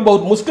चुनाव भी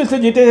बहुत मुश्किल से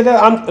जीते थे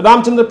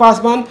रामचंद्र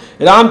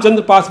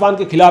पासवान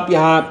के खिलाफ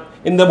यहाँ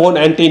इंद्रमोहन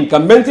एंटी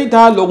इनकम्बेंसी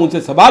था। लोग उनसे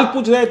सवाल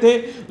पूछ रहे थे,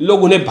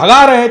 लोग उन्हें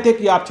भगा रहे थे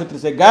कि आप क्षेत्र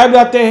से गायब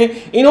रहते हैं।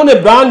 इन्होंने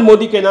ब्रांड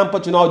मोदी के नाम पर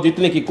चुनाव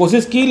जीतने की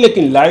कोशिश की,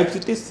 लेकिन लाइव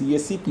सिटी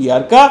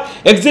CSEPR का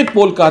एग्जिट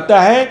पोल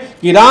कहता है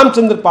कि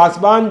रामचंद्र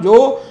पासवान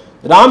जो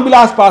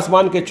रामविलास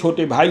पासवान के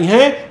छोटे भाई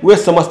हैं वे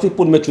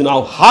समस्तीपुर में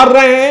चुनाव हार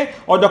रहे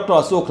हैं और डॉक्टर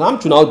अशोक राम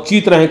चुनाव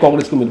जीत रहे हैं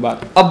कांग्रेस के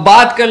उम्मीदवार। अब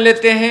बात कर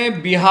लेते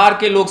हैं बिहार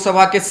के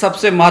लोकसभा के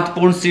सबसे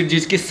महत्वपूर्ण सीट,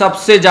 जिसकी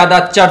सबसे ज्यादा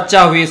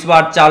चर्चा हुई इस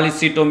बार 40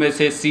 सीटों में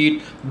से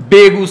सीट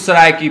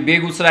बेगूसराय की।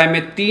 बेगूसराय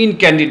में 3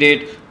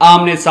 कैंडिडेट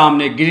आमने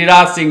सामने,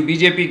 गिरिराज सिंह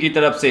बीजेपी की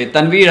तरफ से,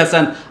 तनवीर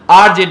हसन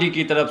आरजेडी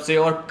की तरफ से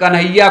और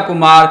कन्हैया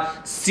कुमार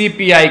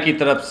CPI की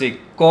तरफ से।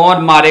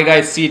 कौन मारेगा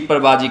इस सीट पर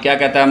बाजी, क्या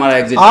कहता है हमारा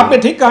एग्जिट? आपने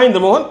ठीक कहा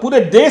इंद्रमोहन, पूरे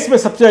देश में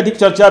सबसे अधिक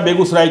चर्चा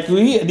बेगूसराय की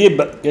हुई।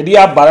 यदि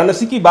आप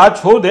वाराणसी की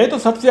बात छोड़ दें तो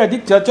सबसे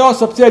अधिक चर्चा और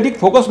सबसे अधिक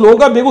फोकस लोगों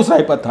का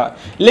बेगूसराय पर था।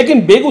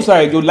 लेकिन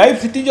बेगूसराय जो लाइव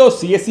सिटी जो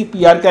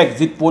CSEPR का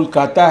एग्जिट पोल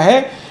कहता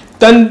है,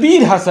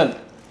 तनवीर हसन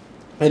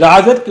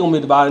राजद के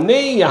उम्मीदवार ने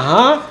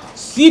यहां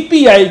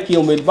CPI के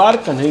उम्मीदवार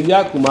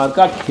कन्हैया कुमार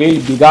का खेल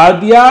बिगाड़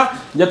दिया,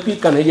 जबकि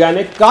कन्हैया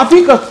ने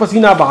काफी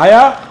पसीना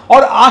बहाया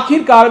और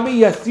आखिरकार में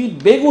यह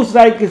सीट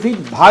बेगूसराय की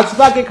सीट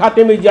भाजपा के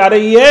खाते में जा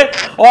रही है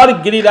और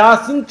गिरिराज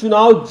सिंह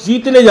चुनाव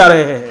जीतने जा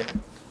रहे हैं।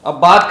 अब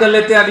बात कर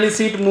लेते हैं अगली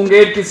सीट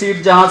मुंगेर की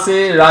सीट, जहां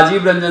से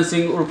राजीव रंजन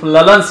सिंह उर्फ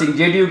ललन सिंह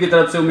JDU की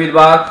तरफ से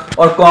उम्मीदवार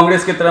और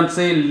कांग्रेस की तरफ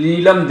से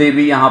नीलम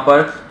देवी यहां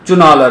पर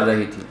चुनाव लड़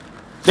रही थी।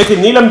 देखिए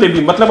नीलम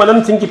देवी मतलब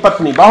अनंत सिंह की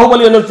पत्नी,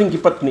 बाहुबली अनंत सिंह की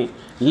पत्नी।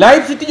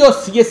 लाइव सिटी और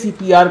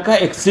CSEPR का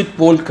एग्जिट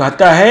पोल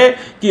कहता है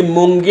कि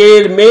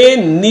मुंगेर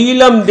में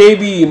नीलम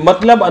देवी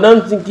मतलब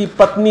अनंत सिंह की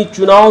पत्नी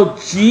चुनाव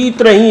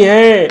जीत रही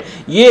हैं।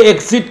 ये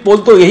एग्जिट पोल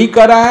तो यही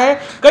कर रहा है।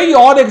 कई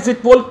और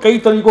एग्जिट पोल कई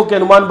तरीकों के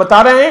अनुमान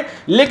बता रहे हैं,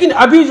 लेकिन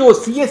अभी जो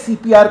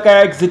CSEPR का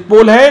एग्जिट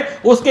पोल है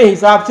उसके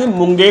हिसाब से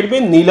मुंगेर में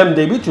नीलम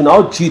देवी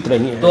चुनाव जीत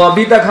रही हैं। तो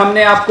अभी तक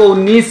हमने आपको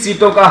 19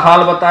 सीटों का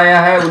हाल बताया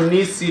है।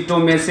 19 सीटों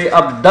में से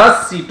अब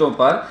 10 सीटों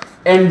पर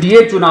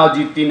NDA चुनाव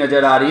जीतती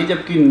नजर आ रही है,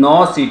 जबकि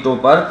 9 सीटों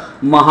पर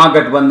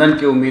महागठबंधन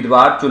के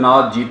उम्मीदवार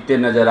चुनाव जीतते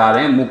नजर आ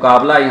रहे हैं।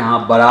 मुकाबला यहां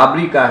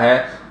बराबरी का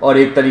है और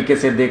एक तरीके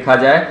से देखा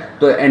जाए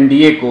तो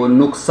NDA को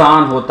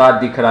नुकसान होता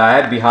दिख रहा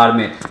है बिहार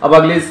में। अब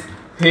अगले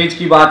फेज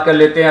की बात कर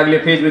लेते हैं। अगले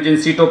फेज में जिन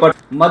सीटों पर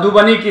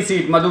मधुबनी की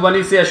सीट,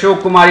 मधुबनी से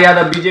अशोक कुमार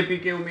यादव बीजेपी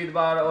के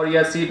उम्मीदवार और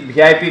यह सीट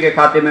VIP के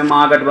खाते में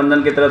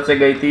महागठबंधन की तरफ से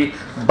गई थी।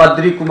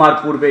 बद्री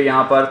कुमार पूर्वे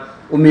यहां पर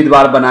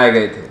उम्मीदवार बनाए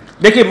गए थे।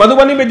 देखिए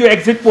मधुबनी में जो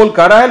एग्जिट पोल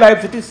कर रहा है लाइव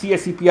सिटी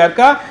CSEPR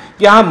का,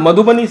 कि यहां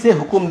मधुबनी से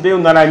हुकुमदेव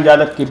नारायण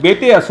यादव के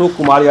बेटे अशोक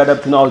कुमार यादव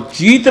चुनाव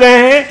जीत रहे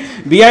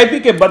हैं।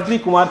 VIP के बद्री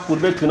कुमार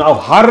पूर्वे चुनाव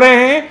हार रहे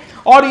हैं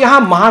और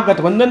यहां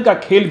महागठबंधन का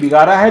खेल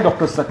बिगाड़ा है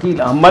डॉक्टर शकील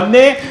अहमद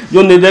ने,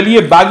 जो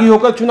निर्दलीय बागी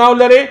होकर चुनाव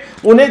लड़े।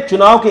 उन्हें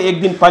चुनाव के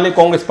एक दिन पहले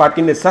कांग्रेस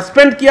पार्टी ने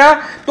सस्पेंड किया।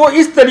 तो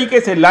इस तरीके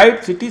से लाइव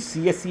सिटी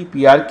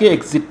CSEPR के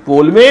एग्जिट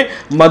पोल में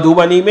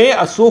मधुबनी में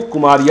अशोक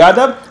कुमार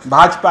यादव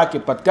भाजपा के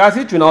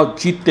प्रत्याशी चुनाव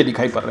जीतते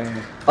दिखाई पड़ रहे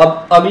हैं।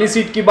 अब अगली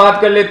सीट की बात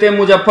कर लेते हैं,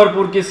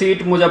 मुजफ्फरपुर की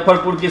सीट।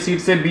 मुजफ्फरपुर की सीट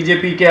से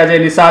बीजेपी के अजय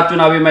निषाद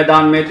चुनावी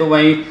मैदान में, तो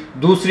वहीं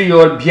दूसरी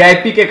ओर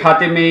VIP के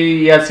खाते में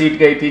यह सीट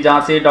गई थी,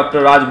 जहां से डॉक्टर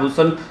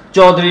राजभूषण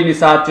चौधरी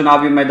निषाद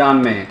चुनावी मैदान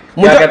में है।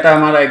 क्या कहता है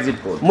हमारा एग्जिट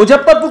पोल?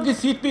 मुजफ्फरपुर की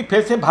सीट भी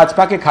फिर से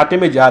भाजपा के खाते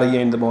में जा रही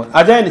है इंद्रमोहन।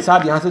 अजय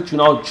निषाद यहां से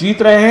चुनाव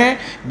जीत रहे हैं।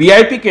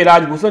 VIP के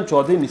राजभूषण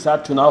चौधरी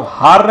निषाद चुनाव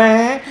हार रहे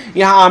हैं।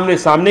 यहां आमने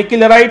सामने की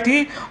लड़ाई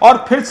थी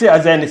और फिर से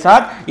अजय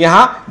निषाद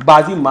यहां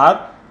बाजी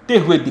मारते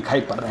हुए दिखाई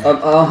पड़ रहे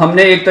हैं।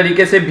 हमने एक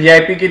तरीके से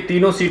VIP की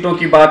तीनों सीटों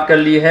की बात कर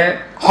ली है।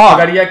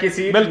 खगड़िया की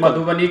सीट,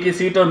 मधुबनी की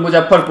सीट और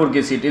मुजफ्फरपुर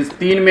की सीट। इस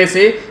 3 में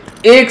से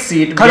एक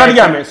सीट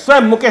खगड़िया में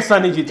स्वयं मुकेश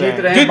सहनी जीत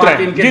रहे हैं।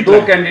 बाकी इनके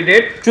 2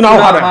 कैंडिडेट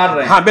चुनाव हार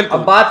रहे हैं। हाँ, बिल्कुल।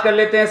 अब बात कर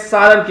लेते हैं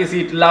सारण की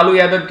सीट। लालू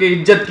यादव की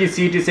इज्जत की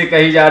सीट इसे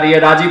कही जा रही है।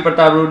 राजीव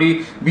प्रताप रूडी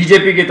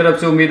बीजेपी की तरफ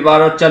से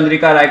उम्मीदवार और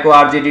चंद्रिका राय को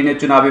RJD ने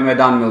चुनावी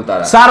मैदान में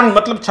उतारा। सारण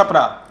मतलब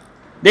छपरा।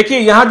 देखिए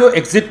यहां जो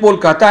एग्जिट पोल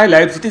कहता है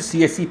लाइव सिटी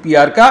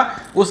CSEPR का,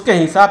 उसके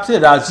हिसाब से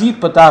राजीव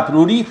प्रताप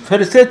रूडी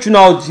फिर से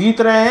चुनाव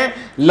जीत रहे हैं।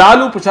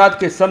 लालू प्रसाद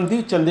के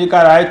समधी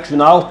चंद्रिका राय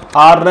चुनाव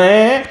हार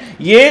रहे हैं।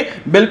 ये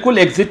बिल्कुल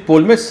एग्जिट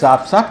पोल में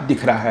साफ साफ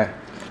दिख रहा है।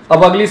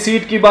 अब अगली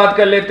सीट की बात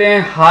कर लेते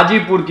हैं,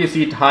 हाजीपुर की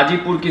सीट।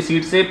 हाजीपुर की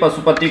सीट से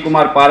पशुपति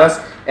कुमार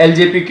पारस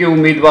LJP के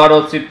उम्मीदवार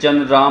और शिव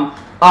चंद्र राम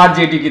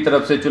RJD की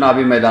तरफ से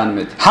चुनावी मैदान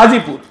में थे।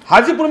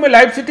 हाजीपुर में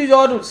लाइव सिटीज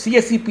और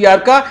CSEPR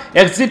का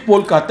एग्जिट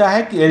पोल कहता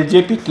है कि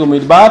LJP के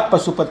उम्मीदवार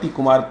पशुपति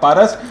कुमार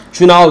पारस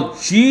चुनाव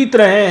जीत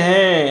रहे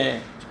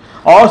हैं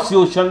और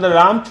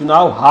शिवचंद्र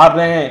चुनाव हार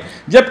रहे हैं।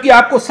 जबकि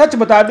आपको सच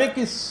बता दें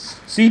कि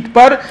सीट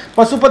पर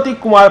पशुपति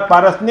कुमार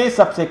पारस ने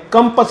सबसे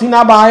कम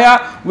पसीना बहाया।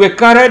 वे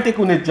कह रहे थे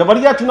कि उन्हें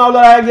जबरिया चुनाव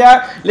लड़ाया गया,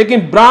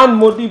 लेकिन ब्रांड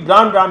मोदी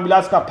ब्रांड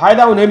रामविलास का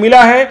फायदा उन्हें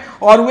मिला है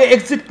और वे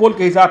एग्जिट पोल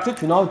के हिसाब से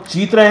चुनाव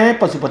जीत रहे हैं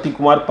पशुपति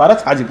कुमार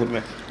पारस हाजीपुर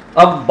में।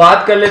 अब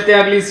बात कर लेते हैं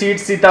अगली सीट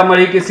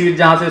सीतामढ़ी की सीट,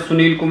 जहां से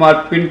सुनील कुमार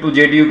पिंटू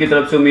जेडीयू की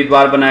तरफ से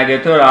उम्मीदवार बनाए गए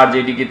थे और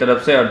आरजेडी की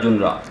तरफ से अर्जुन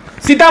राम।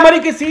 सीतामढ़ी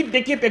की सीट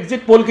देखिए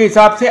एग्जिट पोल के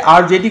हिसाब से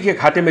आरजेडी के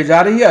खाते में जा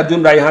रही है।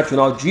 अर्जुन राय यहां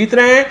चुनाव जीत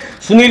रहे हैं।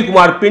 सुनील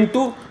कुमार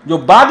पिंटू जो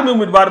बाद में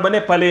उम्मीदवार बने,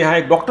 पहले यहां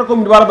एक डॉक्टर को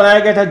उम्मीदवार बनाया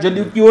गया था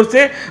जदयू की ओर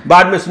से,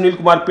 बाद में सुनील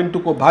कुमार पिंटू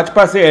को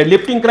भाजपा से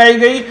एयरलिफ्टिंग कराई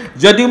गई,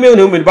 जदयू में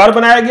उन्हें उम्मीदवार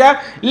बनाया गया।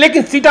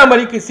 लेकिन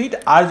सीतामढ़ी की सीट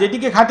आरजेडी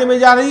के खाते में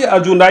जा रही है।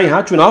 अर्जुन राय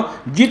यहां चुनाव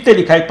जीतते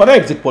दिखाई पड़ रहे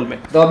एग्जिट पोल में।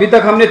 तो अभी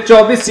तक हमने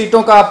 24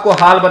 सीटों का आपको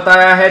हाल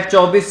बताया है।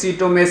 24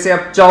 सीटों में से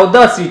अब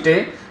 14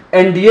 सीटें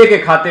एनडीए के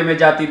खाते में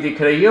जाती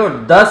दिख रही है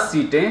और 10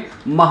 सीटें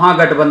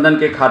महागठबंधन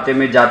के खाते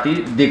में जाती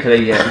दिख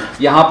रही है।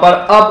 यहां पर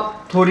अब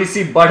थोड़ी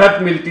सी बढ़त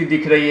मिलती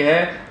दिख रही है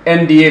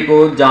एनडीए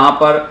को, जहां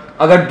पर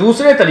अगर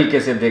दूसरे तरीके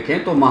से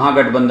देखें तो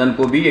महागठबंधन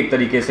को भी एक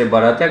तरीके से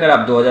बढ़त है। अगर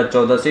आप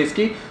 2014 से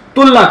इसकी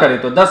तुलना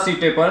करें तो 10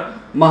 सीटें पर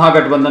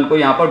महागठबंधन को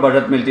यहां पर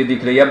बढ़त मिलती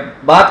दिख रही है। अब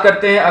बात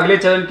करते हैं अगले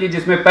चरण की,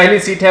 जिसमें पहली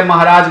सीट है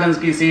महाराजगंज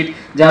की सीट,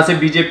 जहां से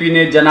बीजेपी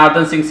ने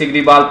जनार्दन सिंह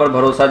सिग्रीवाल पर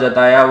भरोसा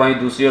जताया, वहीं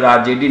दूसरी ओर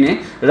आरजेडी ने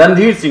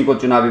रणधीर सिंह को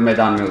चुनावी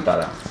मैदान में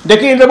उतारा।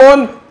 देखिए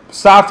इंद्रमोहन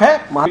साफ है,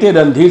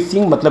 रणधीर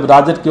सिंह मतलब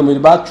राजद के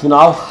उम्मीदवार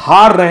चुनाव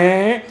हार रहे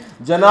हैं।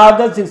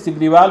 जनार्दन सिंह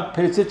सिग्रीवाल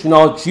फिर से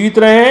चुनाव जीत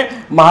रहे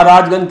हैं।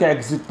 महाराजगंज का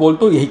एग्जिट पोल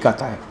तो यही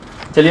कहता है।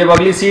 चलिए अब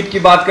अगली सीट की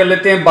बात कर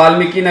लेते हैं,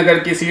 वाल्मीकि नगर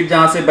की सीट,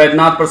 जहां से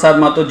बैद्यनाथ प्रसाद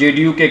महतो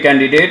जेडीयू के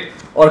कैंडिडेट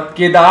और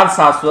केदार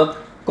शाश्वत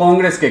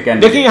कांग्रेस के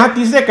कैंडिडेट। देखिए यहाँ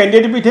तीसरे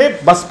कैंडिडेट भी थे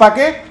बसपा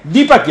के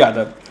दीपक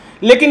यादव,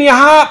 लेकिन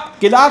यहाँ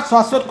केदार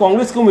शाश्वत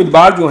कांग्रेस के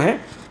उम्मीदवार जो हैं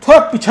थोड़ा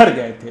पिछड़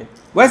गए थे।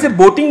 वैसे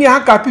वोटिंग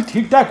यहाँ काफी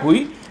ठीक ठाक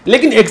हुई,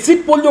 लेकिन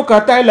एग्जिट पोल जो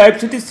कहता है लाइव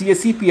सिटी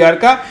CSEPR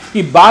का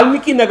कि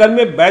वाल्मीकि नगर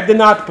में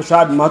बैद्यनाथ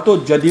प्रसाद महतो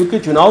जदयू के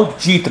चुनाव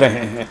जीत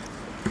रहे हैं।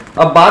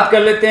 अब बात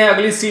कर लेते हैं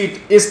अगली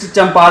सीट, ईस्ट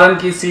चंपारण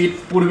की सीट,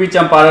 पूर्वी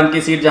चंपारण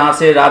की सीट, जहां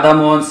से राधा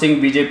मोहन सिंह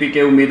बीजेपी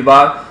के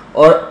उम्मीदवार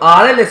और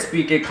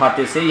आरएलएसपी के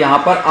खाते से यहां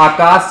पर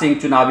आकाश सिंह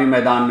चुनावी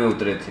मैदान में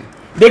उतरे थे।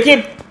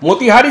 देखिए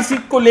मोतिहारी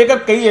सीट को लेकर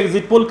कई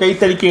एग्जिट पोल कई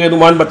तरीके के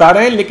अनुमान बता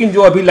रहे हैं, लेकिन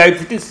जो अभी लाइव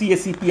सिटी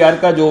CSEPR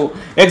का जो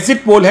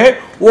एग्जिट पोल है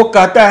वो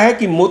कहता है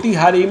कि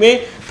मोतिहारी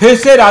में फिर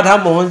से राधा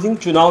मोहन सिंह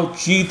चुनाव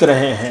जीत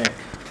रहे हैं।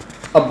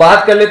 अब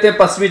बात कर लेते हैं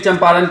पश्चिमी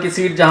चंपारण की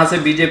सीट, जहां से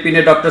बीजेपी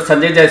ने डॉक्टर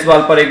संजय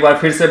जायसवाल पर एक बार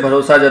फिर से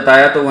भरोसा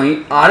जताया, तो वहीं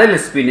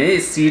आरएलएसपी ने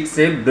इस सीट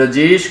से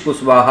ब्रजेश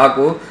कुशवाहा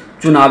को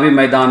चुनावी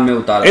मैदान में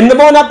उतारा।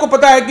 इंद्रमोहन आपको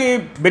पता है कि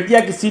बेतिया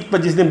की सीट पर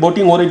जिस दिन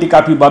वोटिंग हो रही थी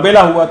काफी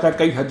बबेला हुआ था,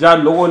 कई हजार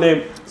लोगों ने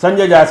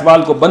संजय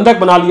जायसवाल को बंधक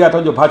बना लिया था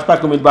जो भाजपा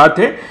के उम्मीदवार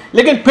थे।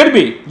 लेकिन फिर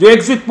भी जो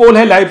एग्जिट पोल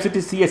है लाइव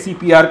सिटी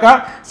CSEPR का,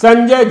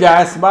 संजय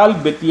जायसवाल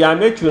बेतिया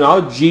में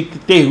चुनाव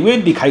जीतते हुए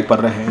दिखाई पड़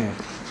रहे हैं।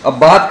 अब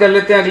बात कर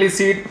लेते हैं अगली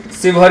सीट,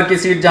 शिवहर की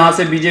सीट, जहां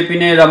से बीजेपी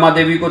ने रमा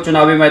देवी को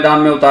चुनावी मैदान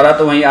में उतारा,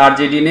 तो वहीं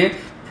आरजेडी ने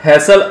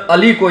फैसल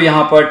अली को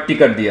यहां पर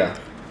टिकट दिया।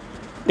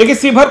 देखिए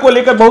शिवहर को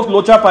लेकर बहुत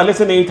लोचा पहले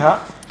से नहीं था,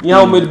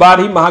 यहाँ उम्मीदवार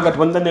ही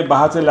महागठबंधन ने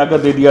बाहर से लाकर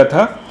दे दिया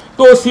था।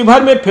 तो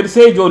शिवहर में फिर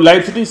से जो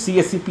लाइव सिटी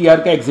CSEPR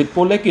का एग्जिट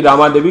पोल है कि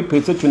रमा देवी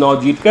फिर से चुनाव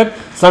जीतकर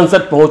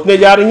संसद पहुंचने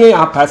जा रही हैं।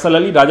 यहाँ फैसल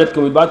अली राजद के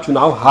उम्मीदवार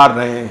चुनाव हार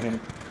रहे हैं।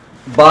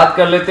 बात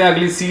कर लेते हैं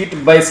अगली सीट,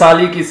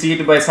 वैशाली की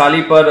सीट,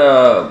 वैशाली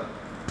पर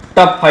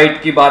टफ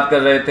फाइट की बात कर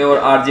रहे थे और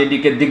आरजेडी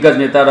के दिग्गज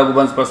नेता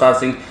रघुवंश प्रसाद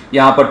सिंह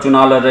यहां पर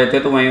चुनाव लड़ रहे थे,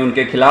 तो वहीं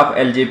उनके खिलाफ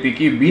एलजेपी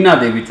की बीना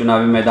देवी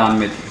चुनावी मैदान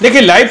में थी।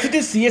 देखिए लाइव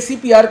सिटी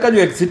CSEPR का जो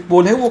एग्जिट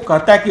पोल है वो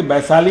कहता है कि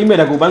वैशाली में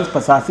रघुवंश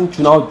प्रसाद सिंह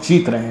चुनाव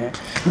जीत रहे हैं,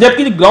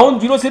 जबकि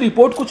ग्राउंड जीरो से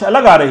रिपोर्ट कुछ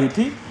अलग आ रही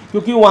थी,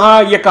 क्योंकि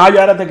वहाँ ये कहा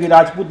जा रहा था कि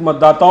राजपूत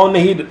मतदाताओं ने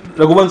ही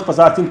रघुवंश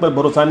प्रसाद सिंह पर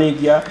भरोसा नहीं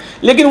किया।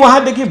 लेकिन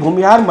वहाँ देखिए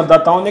भूमिहार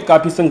मतदाताओं ने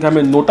काफ़ी संख्या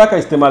में नोटा का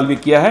इस्तेमाल भी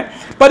किया है।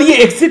 पर ये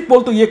एग्जिट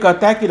पोल तो ये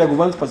कहता है कि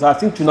रघुवंश प्रसाद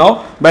सिंह चुनाव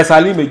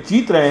वैशाली में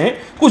जीत रहे हैं।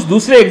 कुछ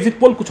दूसरे एग्जिट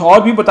पोल कुछ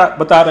और भी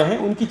बता रहे हैं,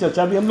 उनकी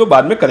चर्चा भी हम लोग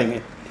बाद में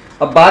करेंगे।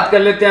 अब बात कर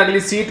लेते हैं अगली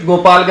सीट,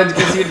 गोपालगंज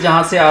की सीट,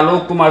 जहां से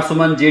आलोक कुमार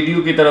सुमन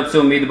जेडीयू की तरफ से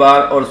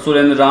उम्मीदवार और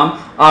सुरेंद्र राम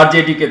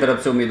आरजेडी की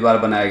तरफ से उम्मीदवार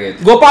बनाए गए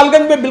थे।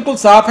 गोपालगंज में बिल्कुल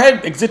साफ है,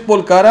 एग्जिट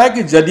पोल कह रहा है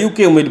कि जदयू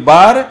के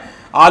उम्मीदवार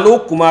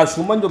आलोक कुमार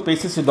सुमन जो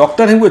पेशे से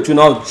डॉक्टर हैं वो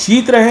चुनाव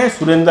जीत रहे हैं।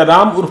 सुरेंद्र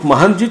राम उर्फ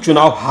महंत जी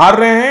चुनाव हार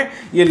रहे हैं।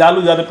 ये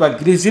लालू यादव का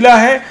गृह जिला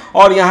है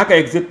और यहाँ का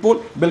एग्जिट पोल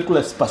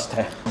बिल्कुल स्पष्ट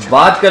है।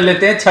 बात कर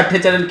लेते हैं छठे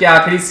चरण की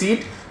आखिरी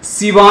सीट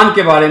सीवान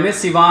के बारे में।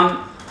 सीवान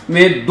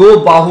में दो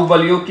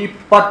बाहुबलियों की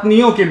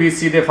पत्नियों के बीच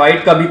सीधे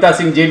फाइट, कविता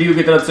सिंह जेडीयू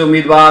की तरफ से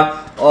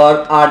उम्मीदवार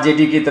और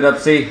आरजेडी की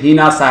तरफ से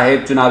हीना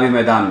साहेब चुनावी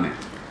मैदान में।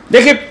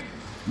 देखिए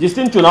जिस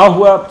दिन चुनाव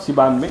हुआ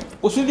सिवान में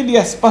उसी दिन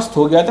यह स्पष्ट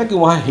हो गया था कि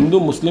वहाँ हिंदू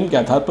मुस्लिम के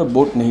आधार पर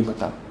वोट नहीं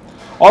बता,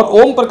 और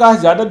ओम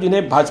प्रकाश यादव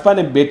जिन्हें भाजपा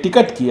ने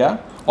बेटिकट किया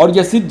और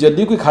यह सीट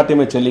जदयू के खाते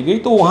में चली गई,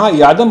 तो वहाँ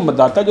यादव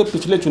मतदाता जो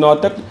पिछले चुनाव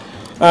तक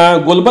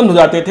गोलबंद हो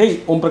जाते थे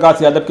ओम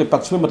प्रकाश यादव के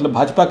पक्ष में, मतलब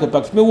भाजपा के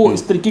पक्ष में, वो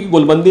इस तरीके की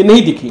गोलबंदी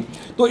नहीं दिखी।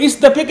 तो इस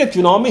दफे के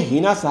चुनाव में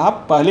हीना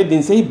साहब पहले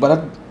दिन से ही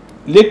बढ़त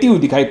लेती हुई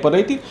दिखाई पड़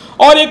रही थी।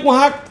 और एक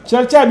वहाँ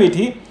चर्चा भी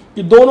थी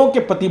कि दोनों के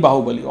पति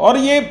बाहुबली, और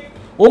ये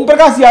ओम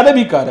प्रकाश यादव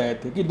भी कह रहे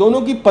थे कि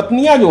दोनों की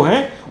पत्नियां जो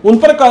हैं उन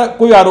पर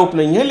कोई आरोप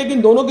नहीं है,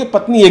 लेकिन दोनों की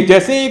पत्नी एक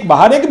जैसे, एक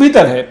बाहर एक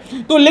भीतर है।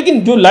 तो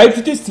लेकिन जो लाइव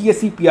सिटी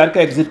CSEPR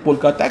का एग्जिट पोल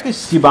कहता है कि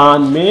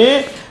सिवान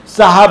में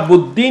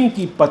शहाबुद्दीन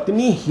की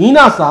पत्नी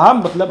हीना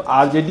साहब मतलब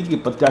आरजेडी की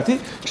प्रत्याशी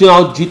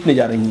चुनाव जीतने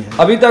जा रही हैं।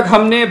 अभी तक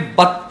हमने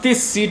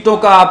 32 सीटों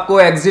का आपको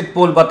एग्जिट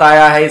पोल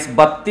बताया है। इस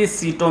 32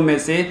 सीटों में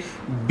से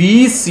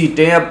 20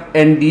 सीटें अब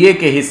एनडीए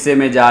के हिस्से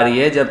में जा रही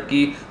है,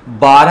 जबकि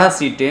 12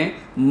 सीटें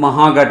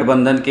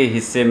महागठबंधन के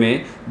हिस्से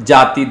में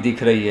जाती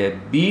दिख रही है।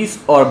 20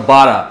 और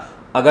 12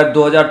 अगर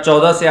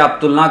 2014 से आप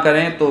तुलना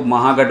करें तो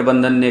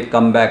महागठबंधन ने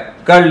कमबैक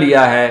कर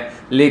लिया है,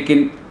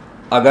 लेकिन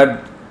अगर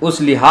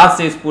उस लिहाज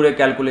से इस पूरे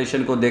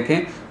कैलकुलेशन को देखें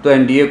तो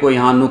एनडीए को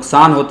यहाँ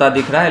नुकसान होता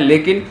दिख रहा है।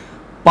 लेकिन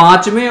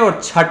पांचवें और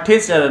छठे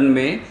चरण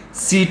में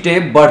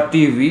सीटें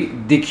बढ़ती हुई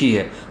दिखी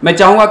है। मैं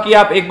चाहूँगा कि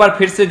आप एक बार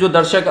फिर से, जो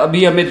दर्शक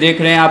अभी हमें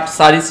देख रहे हैं, आप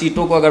सारी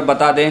सीटों को अगर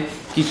बता दें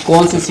कि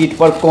कौन सी सीट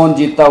पर कौन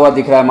जीतता हुआ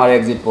दिख रहा है हमारे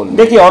एग्जिट पोल में।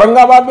 देखिए,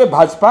 औरंगाबाद में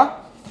भाजपा,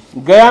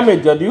 गया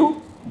में जदयू,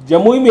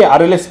 जमुई में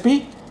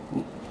आरएलएसपी,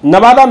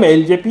 नवादा में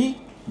एलजेपी,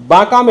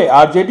 बांका में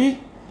आरजेडी,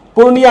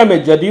 पूर्णिया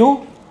में जदयू,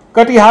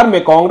 कटिहार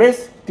में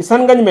कांग्रेस,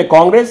 किशनगंज में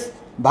कांग्रेस,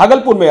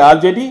 भागलपुर में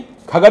आरजेडी,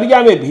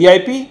 खगरिया में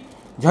वीआईपी,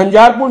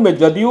 झंझारपुर में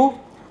जदयू,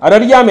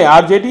 अररिया में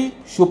आरजेडी,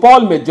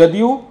 सुपौल में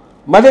जदयू,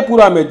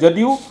 मधेपुरा में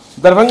जदयू,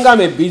 दरभंगा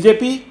में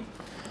बीजेपी,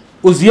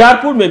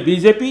 उजियारपुर में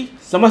बीजेपी,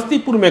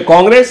 समस्तीपुर में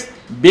कांग्रेस,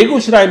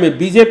 बेगूसराय में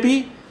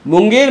बीजेपी,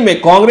 मुंगेर में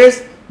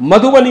कांग्रेस,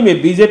 मधुबनी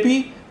में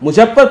बीजेपी,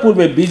 मुजफ्फरपुर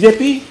में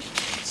बीजेपी,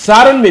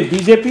 सारण में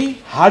बीजेपी,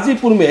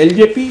 हाजीपुर में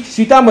एलजेपी,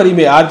 सीतामढ़ी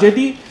में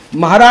आरजेडी,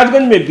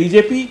 महाराजगंज में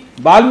बीजेपी,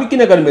 वाल्मीकि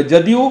नगर में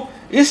जदयू,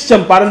 ईस्ट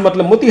चंपारण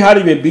मतलब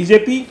मोतिहारी में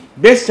बीजेपी,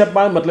 वेस्ट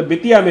चंपारण मतलब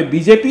बेतिया में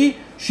बीजेपी,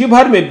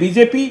 शिवहर में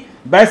बीजेपी,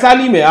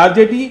 वैशाली में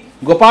आरजेडी,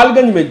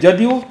 गोपालगंज में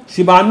जदयू,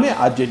 सिवान में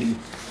आरजेडी।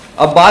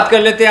 अब बात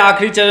कर लेते हैं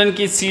आखिरी चरण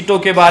की सीटों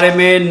के बारे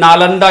में।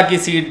 नालंदा की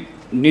सीट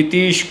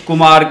नीतीश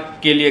कुमार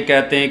के लिए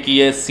कहते हैं कि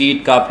यह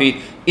सीट काफ़ी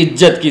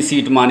इज्जत की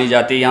सीट मानी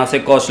जाती है। यहाँ से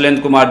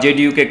कौशलेंद्र कुमार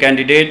जेडीयू के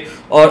कैंडिडेट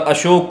और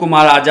अशोक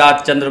कुमार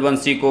आजाद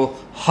चंद्रवंशी को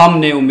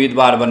हमने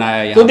उम्मीदवार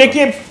बनाया। तो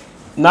देखिए,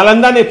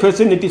 नालंदा ने फिर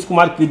से नीतीश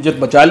कुमार की इज्जत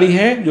बचा ली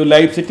है। जो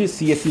लाइव सिटी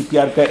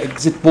CSEPR का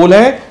एग्जिट पोल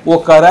है वो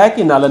कह रहा है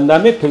कि नालंदा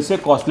में फिर से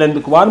कौशलेंद्र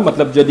कुमार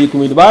मतलब जदयू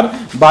उम्मीदवार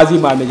बाजी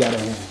मारने जा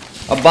रहे हैं।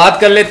 अब बात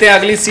कर लेते हैं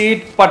अगली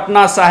सीट,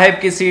 पटना साहिब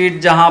की सीट,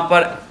 जहां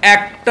पर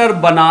एक्टर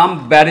बनाम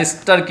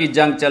बैरिस्टर की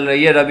जंग चल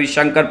रही है।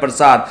 रविशंकर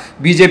प्रसाद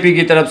बीजेपी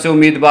की तरफ से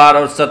उम्मीदवार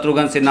और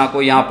शत्रुघ्न सिन्हा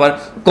को यहां पर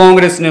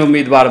कांग्रेस ने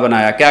उम्मीदवार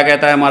बनाया। क्या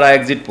कहता है हमारा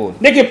एग्जिट पोल?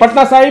 देखिए,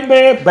 पटना साहिब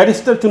में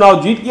बैरिस्टर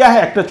चुनाव जीत गया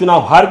है, एक्टर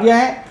चुनाव हार गया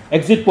है।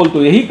 एग्जिट पोल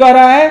तो यही कह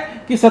रहा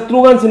है कि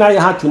शत्रुघ्न सिन्हा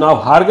यहां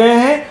चुनाव हार गए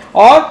हैं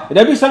और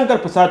रविशंकर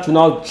प्रसाद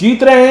चुनाव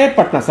जीत रहे हैं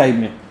पटना साहिब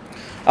में।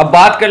 अब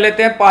बात कर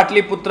लेते हैं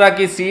पाटलिपुत्रा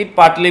की सीट।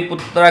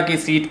 पाटलिपुत्रा की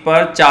सीट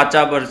पर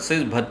चाचा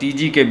वर्सेस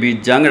भतीजी के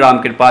बीच जंग।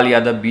 रामकृपाल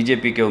यादव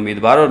बीजेपी के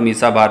उम्मीदवार और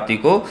मीसा भारती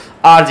को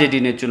आरजेडी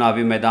ने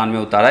चुनावी मैदान में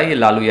उतारा। ये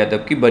लालू यादव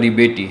की बड़ी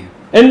बेटी है।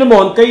 इंद्र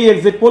मोहन, कई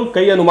एग्जिट पोल,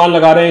 कई अनुमान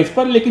लगा रहे हैं इस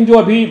पर, लेकिन जो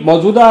अभी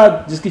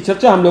मौजूदा जिसकी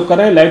चर्चा हम लोग कर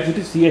रहे हैं लाइव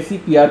सिटी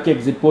CSEPR के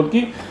एग्जिट पोल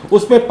की,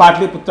 उसमें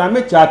पाटलिपुत्रा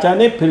में चाचा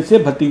ने फिर से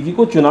भतीजी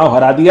को चुनाव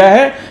हरा दिया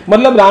है।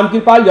 मतलब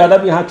रामकृपाल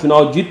यादव यहां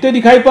चुनाव जीतते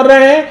दिखाई पड़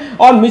रहे हैं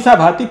और मीसा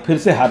भारती फिर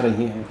से हार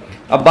रही हैं।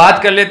 अब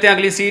बात कर लेते हैं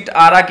अगली सीट,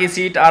 आरा की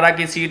सीट। आरा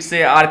की सीट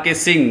से RK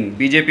सिंह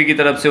बीजेपी की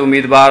तरफ से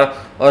उम्मीदवार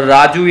और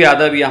राजू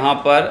यादव यहां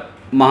पर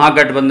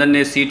महागठबंधन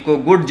ने सीट को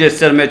गुड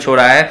जेस्चर में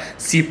छोड़ा है।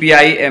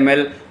 CPI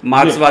ML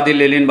मार्क्सवादी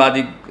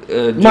लेनिनवादी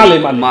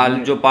माल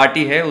जो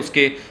पार्टी है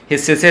उसके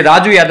हिस्से से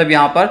राजू यादव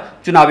यहां पर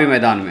चुनावी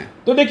मैदान में।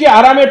 तो देखिए,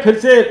 आरा में फिर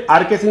से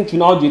RK सिंह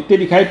चुनाव जीतते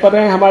दिखाई पड़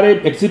रहे हैं हमारे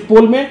एग्जिट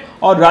पोल में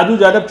और राजू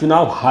यादव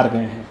चुनाव हार गए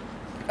हैं।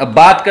 अब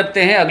बात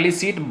करते हैं अगली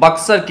सीट,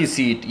 बक्सर की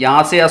सीट।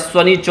 यहां से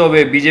अश्वनी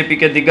चौबे बीजेपी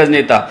के दिग्गज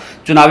नेता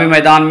चुनावी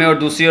मैदान में और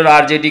दूसरी ओर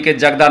आरजेडी के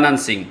जगदानंद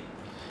सिंह।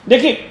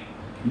 देखिए,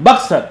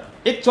 बक्सर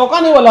एक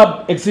चौंकाने वाला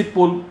एग्जिट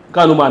पोल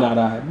का अनुमान आ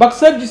रहा है।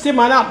 बक्सर जिसे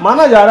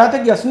माना जा रहा था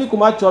कि अश्विनी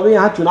कुमार चौबे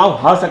यहां चुनाव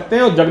हार सकते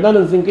हैं और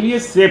जगदानंद सिंह के लिए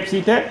सेफ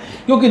सीट है,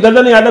 क्योंकि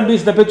ददन यादव भी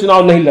इस दफे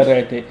चुनाव नहीं लड़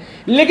रहे थे।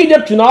 लेकिन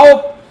जब चुनाव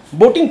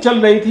वोटिंग चल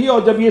रही थी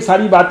और जब ये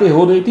सारी बातें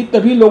हो रही थी,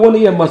 तभी लोगों ने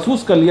यह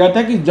महसूस कर लिया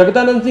था कि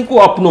जगदानंद सिंह को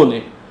अपनों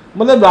ने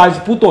मतलब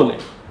राजपूतों ने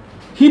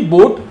ही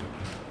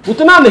वोट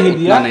उतना नहीं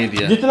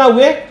दिया जितना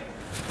वे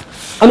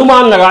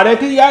अनुमान लगा रहे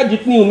थे या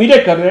जितनी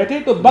उम्मीदें कर रहे थे।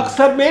 तो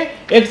बक्सर में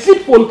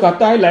एग्जिट पोल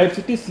कहता है लाइव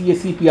सिटी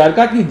CSEPR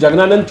का कि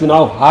जगदानंद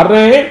चुनाव हार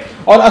रहे हैं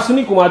और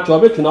अश्विनी कुमार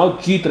चौबे चुनाव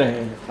जीत रहे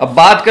हैं। अब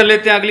बात कर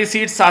लेते हैं अगली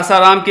सीट,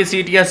 सासाराम की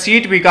सीट। यह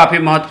सीट भी काफी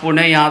महत्वपूर्ण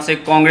है। यहाँ से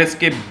कांग्रेस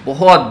के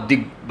बहुत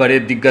बड़े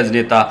दिग्गज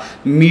नेता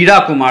मीरा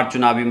कुमार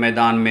चुनावी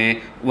मैदान में,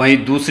 वहीं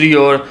दूसरी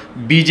ओर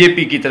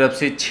बीजेपी की तरफ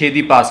से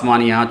छेदी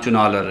पासवान यहाँ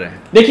चुनाव लड़ रहे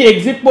हैं। देखिए,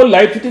 exit poll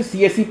live city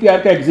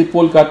CSEPR का एग्जिट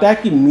पोल कहता है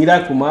कि मीरा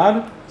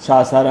कुमार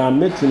सासाराम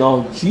में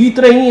चुनाव जीत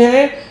रही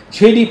हैं,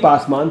 छेदी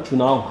पासवान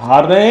चुनाव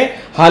हार रहे हैं।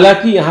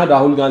 हालांकि यहां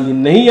राहुल गांधी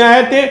नहीं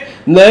आए थे,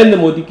 नरेंद्र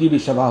मोदी की भी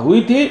सभा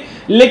हुई थी,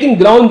 लेकिन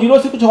ग्राउंड जीरो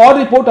से कुछ और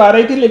रिपोर्ट आ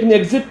रही थी। लेकिन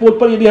एग्जिट पोल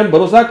पर यदि हम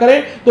भरोसा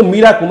करें तो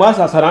मीरा कुमार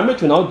सासाराम में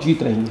चुनाव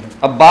जीत रही हैं।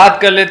 अब बात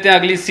कर लेते हैं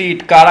अगली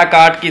सीट,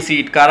 काराकाट की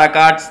सीट।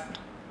 काराकाट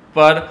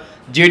पर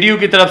जेडीयू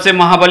की तरफ से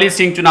महाबली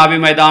सिंह चुनावी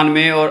मैदान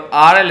में और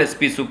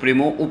आरएलएसपी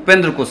सुप्रीमो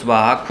उपेंद्र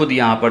कुशवाहा खुद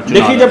यहां पर चुनाव।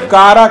 देखिए, जब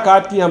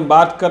काराकाट की हम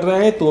बात कर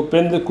रहे हैं तो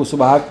उपेंद्र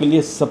कुशवाहा के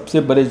लिए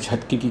सबसे बड़े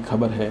झटके की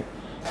खबर है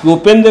कि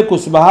उपेंद्र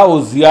कुशवाहा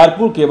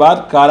उजियारपुर के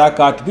बाद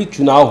काराकाट भी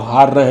चुनाव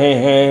हार रहे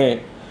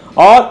हैं।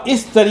 और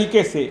इस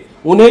तरीके से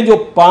उन्हें जो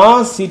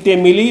 5 सीटें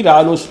मिली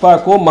रालोसपा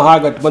को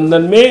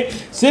महागठबंधन में,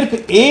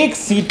 सिर्फ एक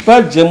सीट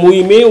पर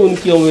जमुई में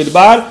उनके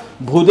उम्मीदवार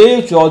भूदेव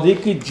चौधरी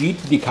की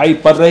जीत दिखाई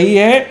पड़ रही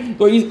है।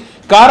 तो इस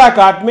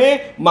काराकाट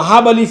में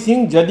महाबली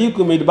सिंह जदयू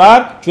के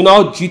उम्मीदवार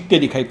चुनाव जीतते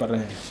दिखाई पड़ रहे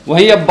हैं।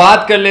 वहीं अब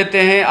बात कर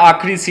लेते हैं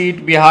आखिरी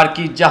सीट बिहार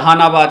की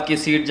जहानाबाद की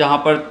सीट, जहां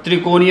पर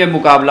त्रिकोणीय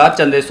मुकाबला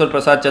चंदेश्वर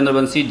प्रसाद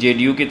चंद्रवंशी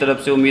जेडीयू की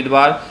तरफ से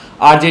उम्मीदवार,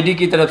 आरजेडी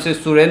की तरफ से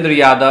सुरेंद्र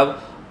यादव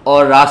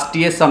और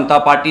राष्ट्रीय समता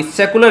पार्टी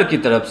सेकुलर की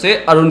तरफ से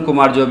अरुण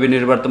कुमार जो भी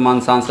निवर्तमान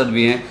सांसद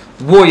भी हैं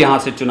वो यहां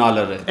से चुनाव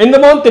लड़ रहे हैं।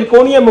 इंदमोहन,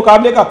 त्रिकोणीय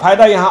मुकाबले का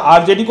फायदा यहां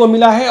आरजेडी को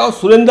मिला है और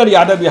सुरेंद्र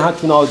यादव यहां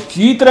चुनाव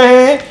जीत रहे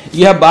हैं,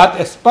 यह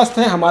बात स्पष्ट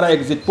है। हमारा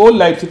exit poll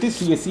live city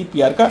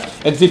CSEPR का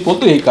एग्जिट पोल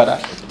तो यही कर रहा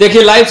है।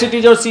 देखिए, लाइव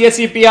सिटीज और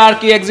CSEPR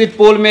की एग्जिट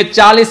पोल में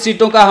 40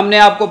 सीटों का हमने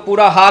आपको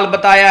पूरा हाल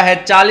बताया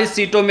है। 40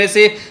 सीटों में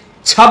से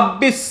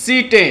 26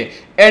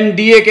 सीटें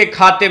एनडीए के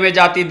खाते में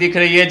जाती दिख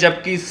रही है,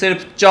 जबकि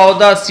सिर्फ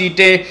 14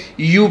 सीटें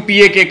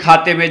यूपीए के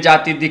खाते में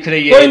जाती दिख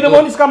रही है। तो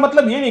इंदमोहन, इसका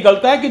मतलब ये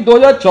निकलता है कि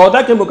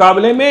 2014 के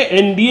मुकाबले में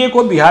एनडीए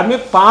को बिहार में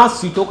 5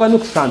 सीटों का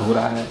नुकसान हो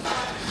रहा है।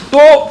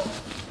 तो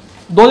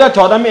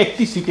 2014 में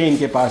 31 सीटें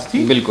इनके पास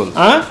थी, बिल्कुल।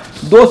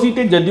 2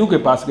 सीटें जदयू के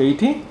पास गई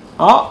थी,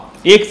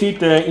 1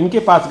 सीट इनके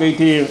पास गई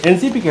थी,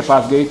 एनसीपी के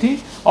पास गई थी,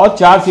 और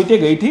 4 सीटें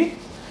गई थी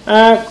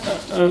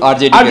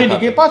आरजेडी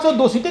के पास और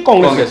 2 सीटें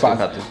कांग्रेस के पास।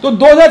 तो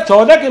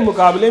 2014 के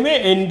मुकाबले में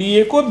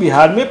एनडीए को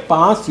बिहार में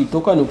 5 सीटों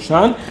का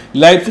नुकसान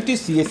लाइव सिटी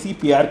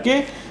CSEPR के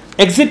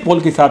एग्जिट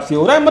पोल के हिसाब से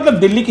हो रहा है। मतलब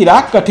दिल्ली की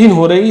राह कठिन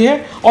हो रही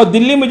है। और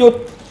दिल्ली में जो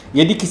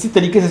यदि किसी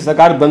तरीके से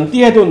सरकार बनती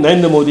है तो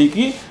नरेंद्र मोदी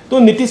की, तो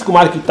नीतीश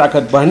कुमार की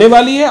ताकत बढ़ने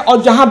वाली है।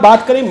 और जहां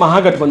बात करें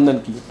महागठबंधन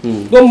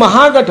की, तो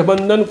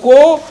महागठबंधन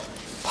को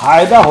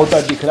फायदा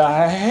होता दिख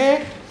रहा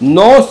है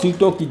 9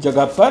 सीटों की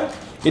जगह पर।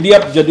 यदि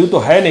अब जदयू तो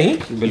है नहीं,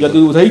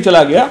 जदयू उधर ही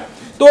चला गया,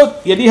 तो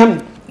यदि हम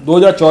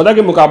 2014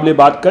 के मुकाबले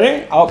बात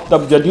करें, अब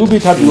तब जदयू भी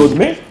था विरोध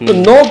में, तो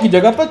 9 की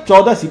जगह पर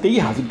 14 सीटें ही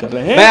हासिल कर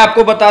रहे हैं। मैं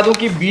आपको बता दूं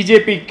कि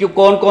बीजेपी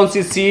कौन कौन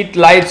सी सीट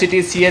लाइव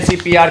सिटी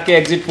CSEPR के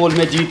एग्जिट पोल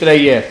में जीत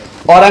रही है।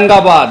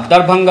 औरंगाबाद,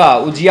 दरभंगा,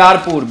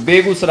 उजियारपुर,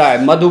 बेगूसराय,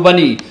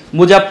 मधुबनी,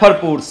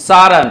 मुजफ्फरपुर,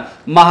 सारण,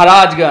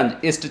 महाराजगंज,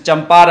 ईस्ट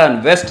चंपारण,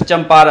 वेस्ट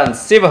चंपारण,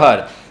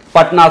 शिवहर,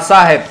 पटना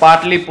साहिब,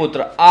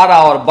 पाटलिपुत्र, आरा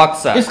और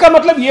बक्सर। इसका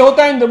मतलब यह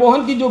होता है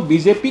इंद्रमोहन की जो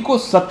बीजेपी को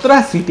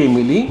 17 सीटें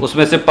मिली,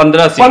 उसमें से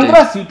 15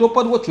 सीटों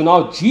पर वो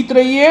चुनाव जीत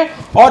रही है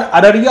और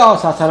अररिया और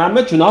सासाराम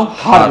में चुनाव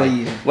हार रही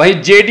है।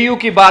 वहीं जेडीयू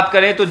की बात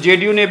करें तो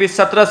जेडीयू ने भी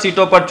 17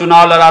 सीटों पर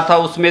चुनाव लड़ा था।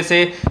 उसमें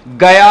से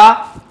गया,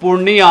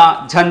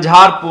 पूर्णिया,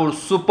 झंझारपुर,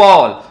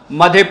 सुपौल,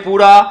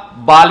 मधेपुरा,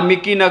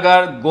 वाल्मीकि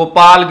नगर,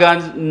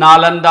 गोपालगंज,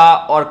 नालंदा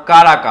और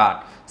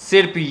काराकाट,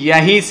 सिर्फ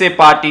यहीं से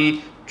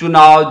पार्टी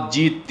चुनाव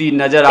जीतती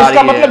नजर आ रही है।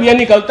 इसका मतलब यह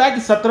निकलता है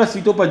कि 17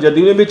 सीटों पर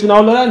जदयू ने भी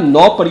चुनाव लड़ा,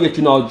 9 पर ये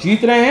चुनाव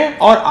जीत रहे हैं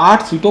और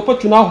 8 सीटों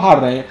पर चुनाव हार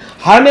रहे हैं।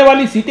 हारने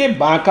वाली सीटें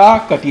बांका,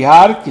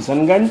 कटिहार,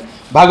 किशनगंज,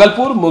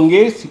 भागलपुर,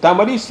 मुंगेर,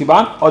 सीतामढ़ी,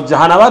 सिवान और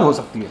जहानाबाद हो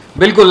सकती है।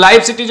 बिल्कुल। लाइव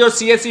सिटीज और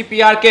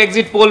CSEPR के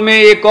एग्जिट पोल में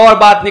एक और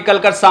बात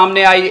निकलकर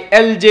सामने आई।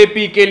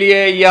 एलजेपी के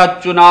लिए यह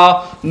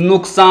चुनाव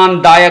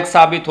नुकसानदायक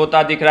साबित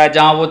होता दिख रहा है।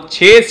 जहां वो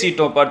 6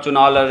 सीटों पर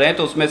चुनाव लड़ रहे हैं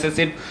तो उसमें से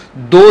सिर्फ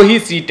 2 ही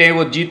सीटें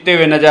वो जीतते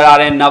हुए नजर आ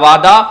रहे हैं,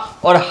 नवादा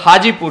और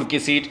हाजीपुर की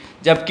सीट,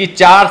 जबकि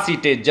 4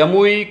 सीटें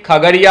जमुई,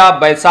 खगरिया,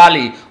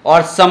 वैशाली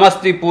और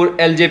समस्तीपुर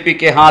एलजेपी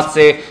के हाथ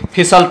से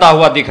फिसलता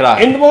हुआ दिख रहा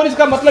है। इंदमोहन,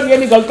 इसका मतलब यह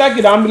निकलता है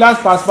कि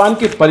रामविलास पासवान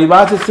के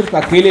परिवार से सिर्फ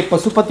अकेले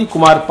पशुपति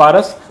कुमार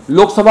पारस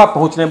लोकसभा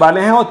पहुंचने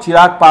वाले हैं और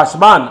चिराग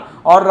पासवान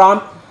और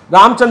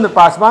रामचंद्र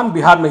पासवान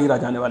बिहार में ही रह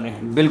जाने वाले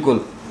हैं।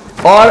 बिल्कुल।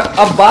 और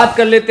अब बात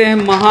कर लेते हैं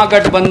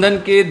महागठबंधन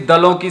के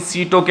दलों की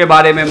सीटों के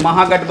बारे में।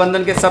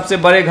 महागठबंधन के सबसे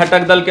बड़े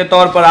घटक दल के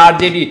तौर पर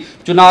आरजेडी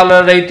चुनाव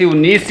लड़ रही थी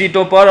 19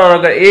 सीटों पर, और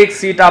अगर एक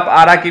सीट आप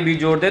आरा की भी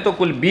जोड़ दें तो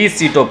कुल 20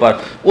 सीटों पर।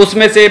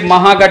 उसमें से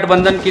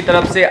महागठबंधन की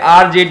तरफ से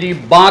आरजेडी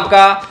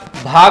बांका,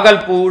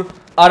 भागलपुर,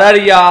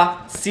 अररिया,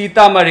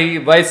 सीतामढ़ी,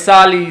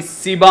 वैशाली,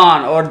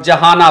 सिवान और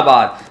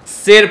जहानाबाद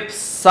सिर्फ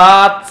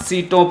 7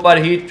 सीटों पर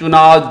ही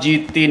चुनाव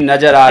जीतती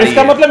नजर आ रही है।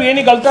 इसका मतलब ये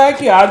निकलता है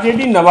कि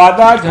आरजेडी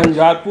नवादा,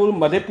 झंझारपुर,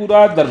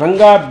 मधेपुरा,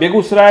 दरभंगा,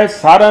 बेगूसराय,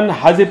 सारण,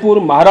 हाजीपुर,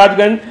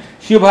 महाराजगंज,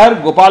 शिवहर,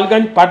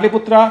 गोपालगंज,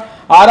 पाटलिपुत्रा,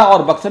 आरा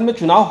और बक्सर में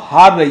चुनाव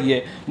हार रही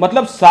है।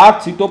 मतलब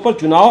 7 सीटों पर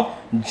चुनाव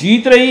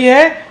जीत रही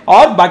है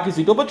और बाकी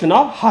सीटों पर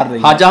चुनाव हार रही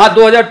है। हाँ, जहां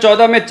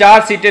 2014 में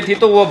 4 सीटें थी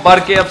तो वो बढ़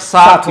के अब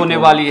 7 होने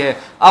वाली है।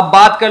 अब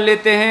बात कर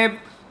लेते हैं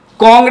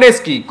कांग्रेस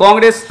की।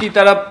 कांग्रेस की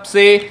तरफ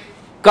से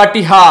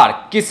कटिहार,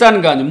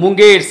 किशनगंज,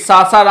 मुंगेर,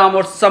 सासाराम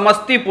और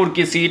समस्तीपुर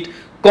की सीट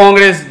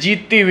कांग्रेस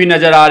जीतती हुई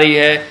नजर आ रही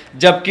है,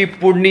 जबकि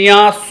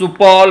पूर्णिया,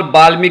 सुपौल,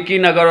 वाल्मीकि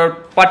नगर और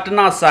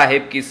पटना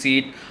साहिब की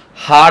सीट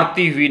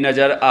हारती हुई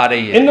नजर आ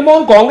रही है।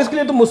 इंदमोहन, कांग्रेस के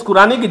लिए तो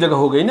मुस्कुराने की जगह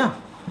हो गई ना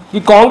कि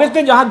कांग्रेस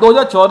ने जहां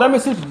 2014 में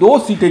सिर्फ 2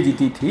 सीटें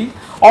जीती थी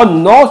और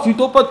 9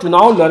 सीटों पर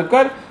चुनाव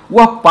लड़कर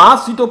वह 5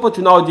 सीटों पर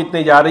चुनाव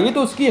जीतने जा रही है,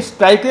 तो उसकी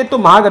स्ट्राइक रेट तो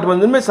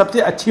महागठबंधन में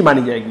सबसे अच्छी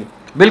मानी जाएगी।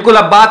 बिल्कुल।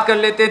 अब बात कर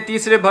लेते हैं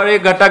तीसरे बड़े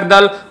घटक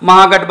दल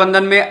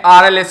महागठबंधन में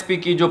आरएलएसपी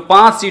की, जो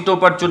 5 सीटों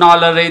पर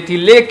चुनाव लड़ रही थी,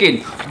 लेकिन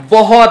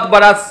बहुत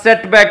बड़ा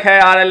सेटबैक है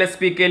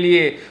आरएलएसपी के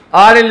लिए।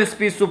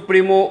 आरएलएसपी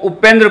सुप्रीमो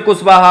उपेंद्र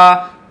कुशवाहा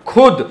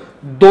खुद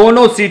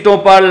दोनों सीटों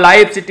पर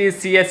लाइव सिटीज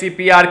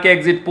सीएसईपीआर के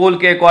एग्जिट पोल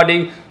के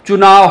अकॉर्डिंग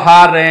चुनाव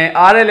हार रहे हैं।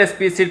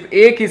 आरएलएसपी सिर्फ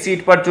एक ही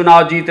सीट पर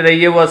चुनाव जीत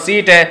रही है, वह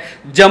सीट है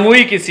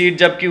जमुई की सीट,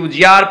 जबकि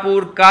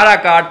उजियारपुर,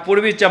 काराकाट,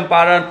 पूर्वी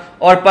चंपारण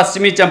और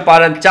पश्चिमी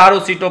चंपारण चारों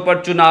सीटों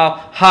पर चुनाव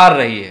हार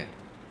रही है।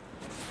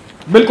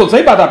 बिल्कुल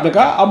सही बात आपने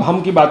कहा। अब हम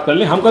की बात कर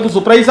लें, हमका तो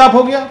सुपरा ही साफ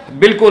हो गया।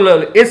 बिल्कुल।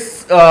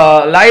 इस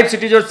लाइव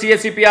सिटीज और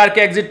सीएसईपीआर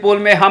के एग्जिट पोल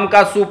में हम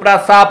का सुपरा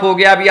साफ हो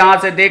गया। अब यहां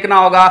से देखना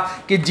होगा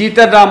कि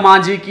जीतन राम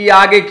मांझी की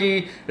आगे की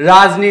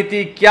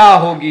राजनीति क्या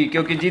होगी,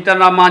 क्योंकि जीतन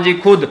राम मांझी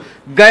खुद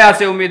गया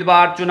से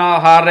उम्मीदवार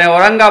चुनाव हार रहे हैं,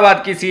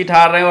 औरंगाबाद की सीट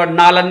हार रहे हैं और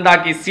नालंदा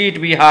की सीट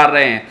भी हार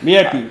रहे हैं।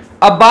 वीआईपी।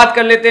 अब बात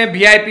कर लेते हैं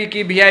वीआईपी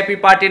की। वीआईपी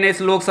पार्टी ने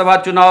इस लोकसभा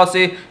चुनाव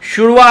से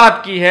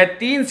शुरुआत की है,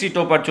 3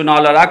 सीटों पर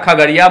चुनाव लड़ा,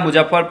 खगड़िया,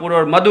 मुजफ्फरपुर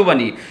और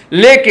मधुबनी।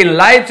 लेकिन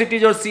लाइव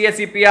सिटीज और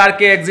सीएसईपीआर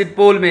के एग्जिट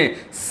पोल में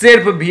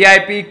सिर्फ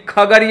वीआईपी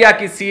खगड़िया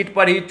की सीट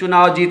पर ही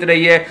चुनाव जीत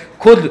रही है।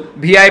 खुद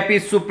वीआईपी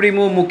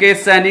सुप्रीमो मुकेश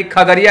सहनी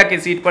खगड़िया की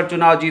सीट पर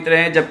चुनाव जीत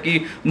रहे हैं,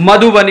 जबकि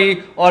मधुबनी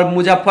और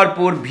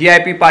मुजफ्फरपुर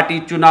वीआईपी पार्टी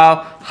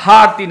चुनाव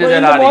हारती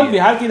नजर आ रही है।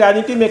 बिहार की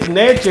राजनीति में एक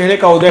नए चेहरे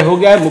का उदय हो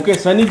गया है, मुकेश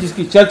सहनी,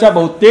 जिसकी चर्चा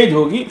बहुत तेज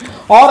होगी।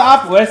 और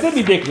आप वैसे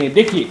भी देख लें,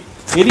 देखिए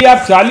यदि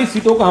आप 40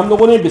 सीटों का हम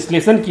लोगों ने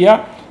विश्लेषण किया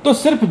तो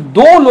सिर्फ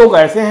 2 लोग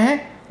ऐसे हैं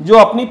जो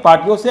अपनी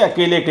पार्टियों से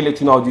अकेले अकेले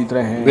चुनाव जीत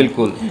रहे हैं।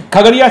 बिल्कुल।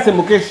 खगड़िया से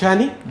मुकेश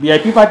सहनी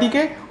वीआईपी पार्टी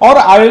के, और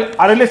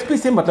आरएलएसपी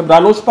से मतलब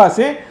रालोसपा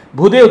से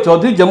भूदेव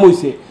चौधरी जमुई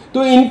से।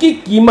 तो इनकी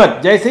कीमत,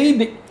 जैसे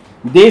ही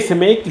देश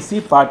में किसी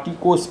पार्टी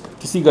को,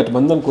 किसी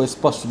गठबंधन को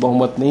स्पष्ट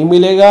बहुमत नहीं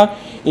मिलेगा,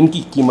 इनकी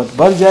कीमत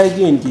बढ़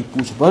जाएगी, इनकी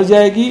पूछ बढ़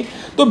जाएगी।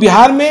 तो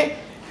बिहार में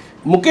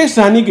मुकेश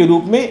सहनी के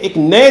रूप में एक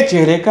नए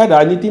चेहरे का,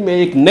 राजनीति में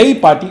एक नई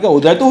पार्टी का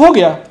उदय तो हो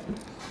गया।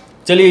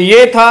 चलिए,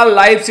 ये था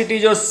लाइव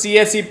सिटीज और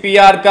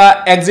सीएसईपीआर का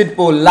एग्जिट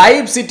पोल।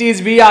 लाइव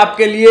सिटीज भी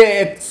आपके लिए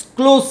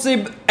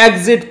एक्सक्लूसिव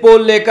एग्जिट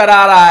पोल लेकर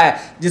आ रहा है,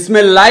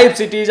 जिसमें लाइव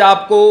सिटीज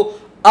आपको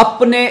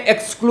अपने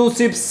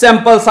एक्सक्लूसिव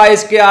सैंपल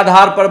साइज के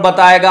आधार पर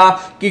बताएगा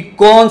कि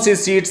कौन सी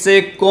सीट से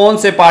कौन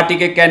से पार्टी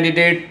के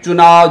कैंडिडेट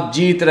चुनाव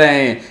जीत रहे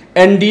हैं।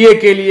 एनडीए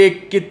के लिए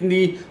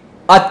कितनी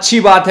अच्छी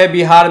बात है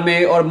बिहार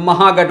में, और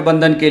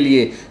महागठबंधन के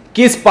लिए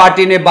किस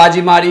पार्टी ने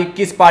बाजी मारी,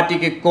 किस पार्टी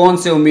के कौन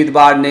से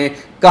उम्मीदवार ने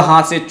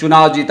कहां से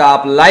चुनाव जीता।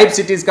 आप लाइव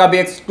सिटीज का भी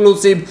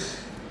एक्सक्लूसिव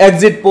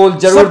एग्जिट पोल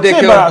जरूर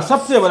देखें।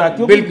 सबसे बड़ा,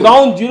 क्योंकि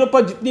ग्राउंड जीरो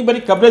पर जितनी बड़ी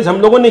कवरेज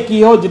हम लोगों ने की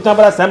है और जितना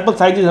बड़ा सैंपल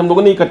साइजेस हम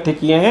लोगों ने इकट्ठे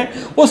किए हैं,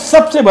 वो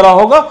सबसे बड़ा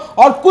होगा।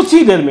 और कुछ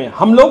ही देर में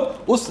हम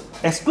लोग उस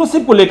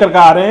एक्सक्लूसिव को लेकर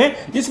आ रहे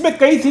हैं, जिसमें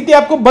कई सीटें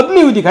आपको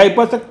बदली हुई दिखाई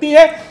पड़ सकती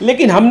है,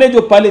 लेकिन हमने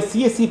जो पहले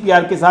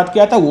सीएसईपीआर के साथ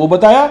किया था वो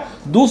बताया।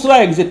 दूसरा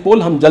एग्जिट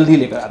पोल हम जल्द ही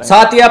लेकर आ रहे हैं।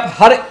 साथ ही आप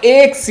हर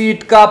एक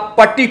सीट का,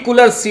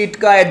 पर्टिकुलर सीट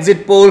का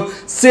एग्जिट पोल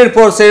सिर्फ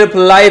और सिर्फ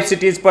लाइव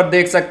सिटीज पर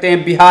देख सकते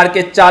हैं। बिहार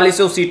के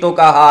 40 सीटों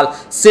का हाल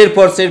सिर्फ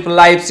और सिर्फ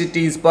लाइव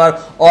सिटीज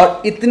पर,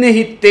 और इतने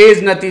ही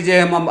तेज नतीजे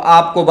हम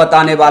आपको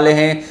बताने वाले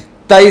हैं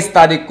 23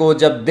 तारीख को,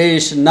 जब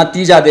देश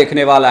नतीजा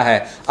देखने वाला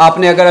है।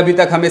 आपने अगर अभी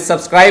तक हमें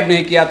सब्सक्राइब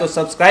नहीं किया तो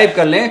सब्सक्राइब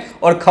कर लें,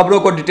 और खबरों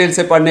को डिटेल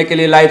से पढ़ने के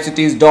लिए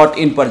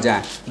livecities.in पर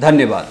जाएं।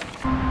 धन्यवाद।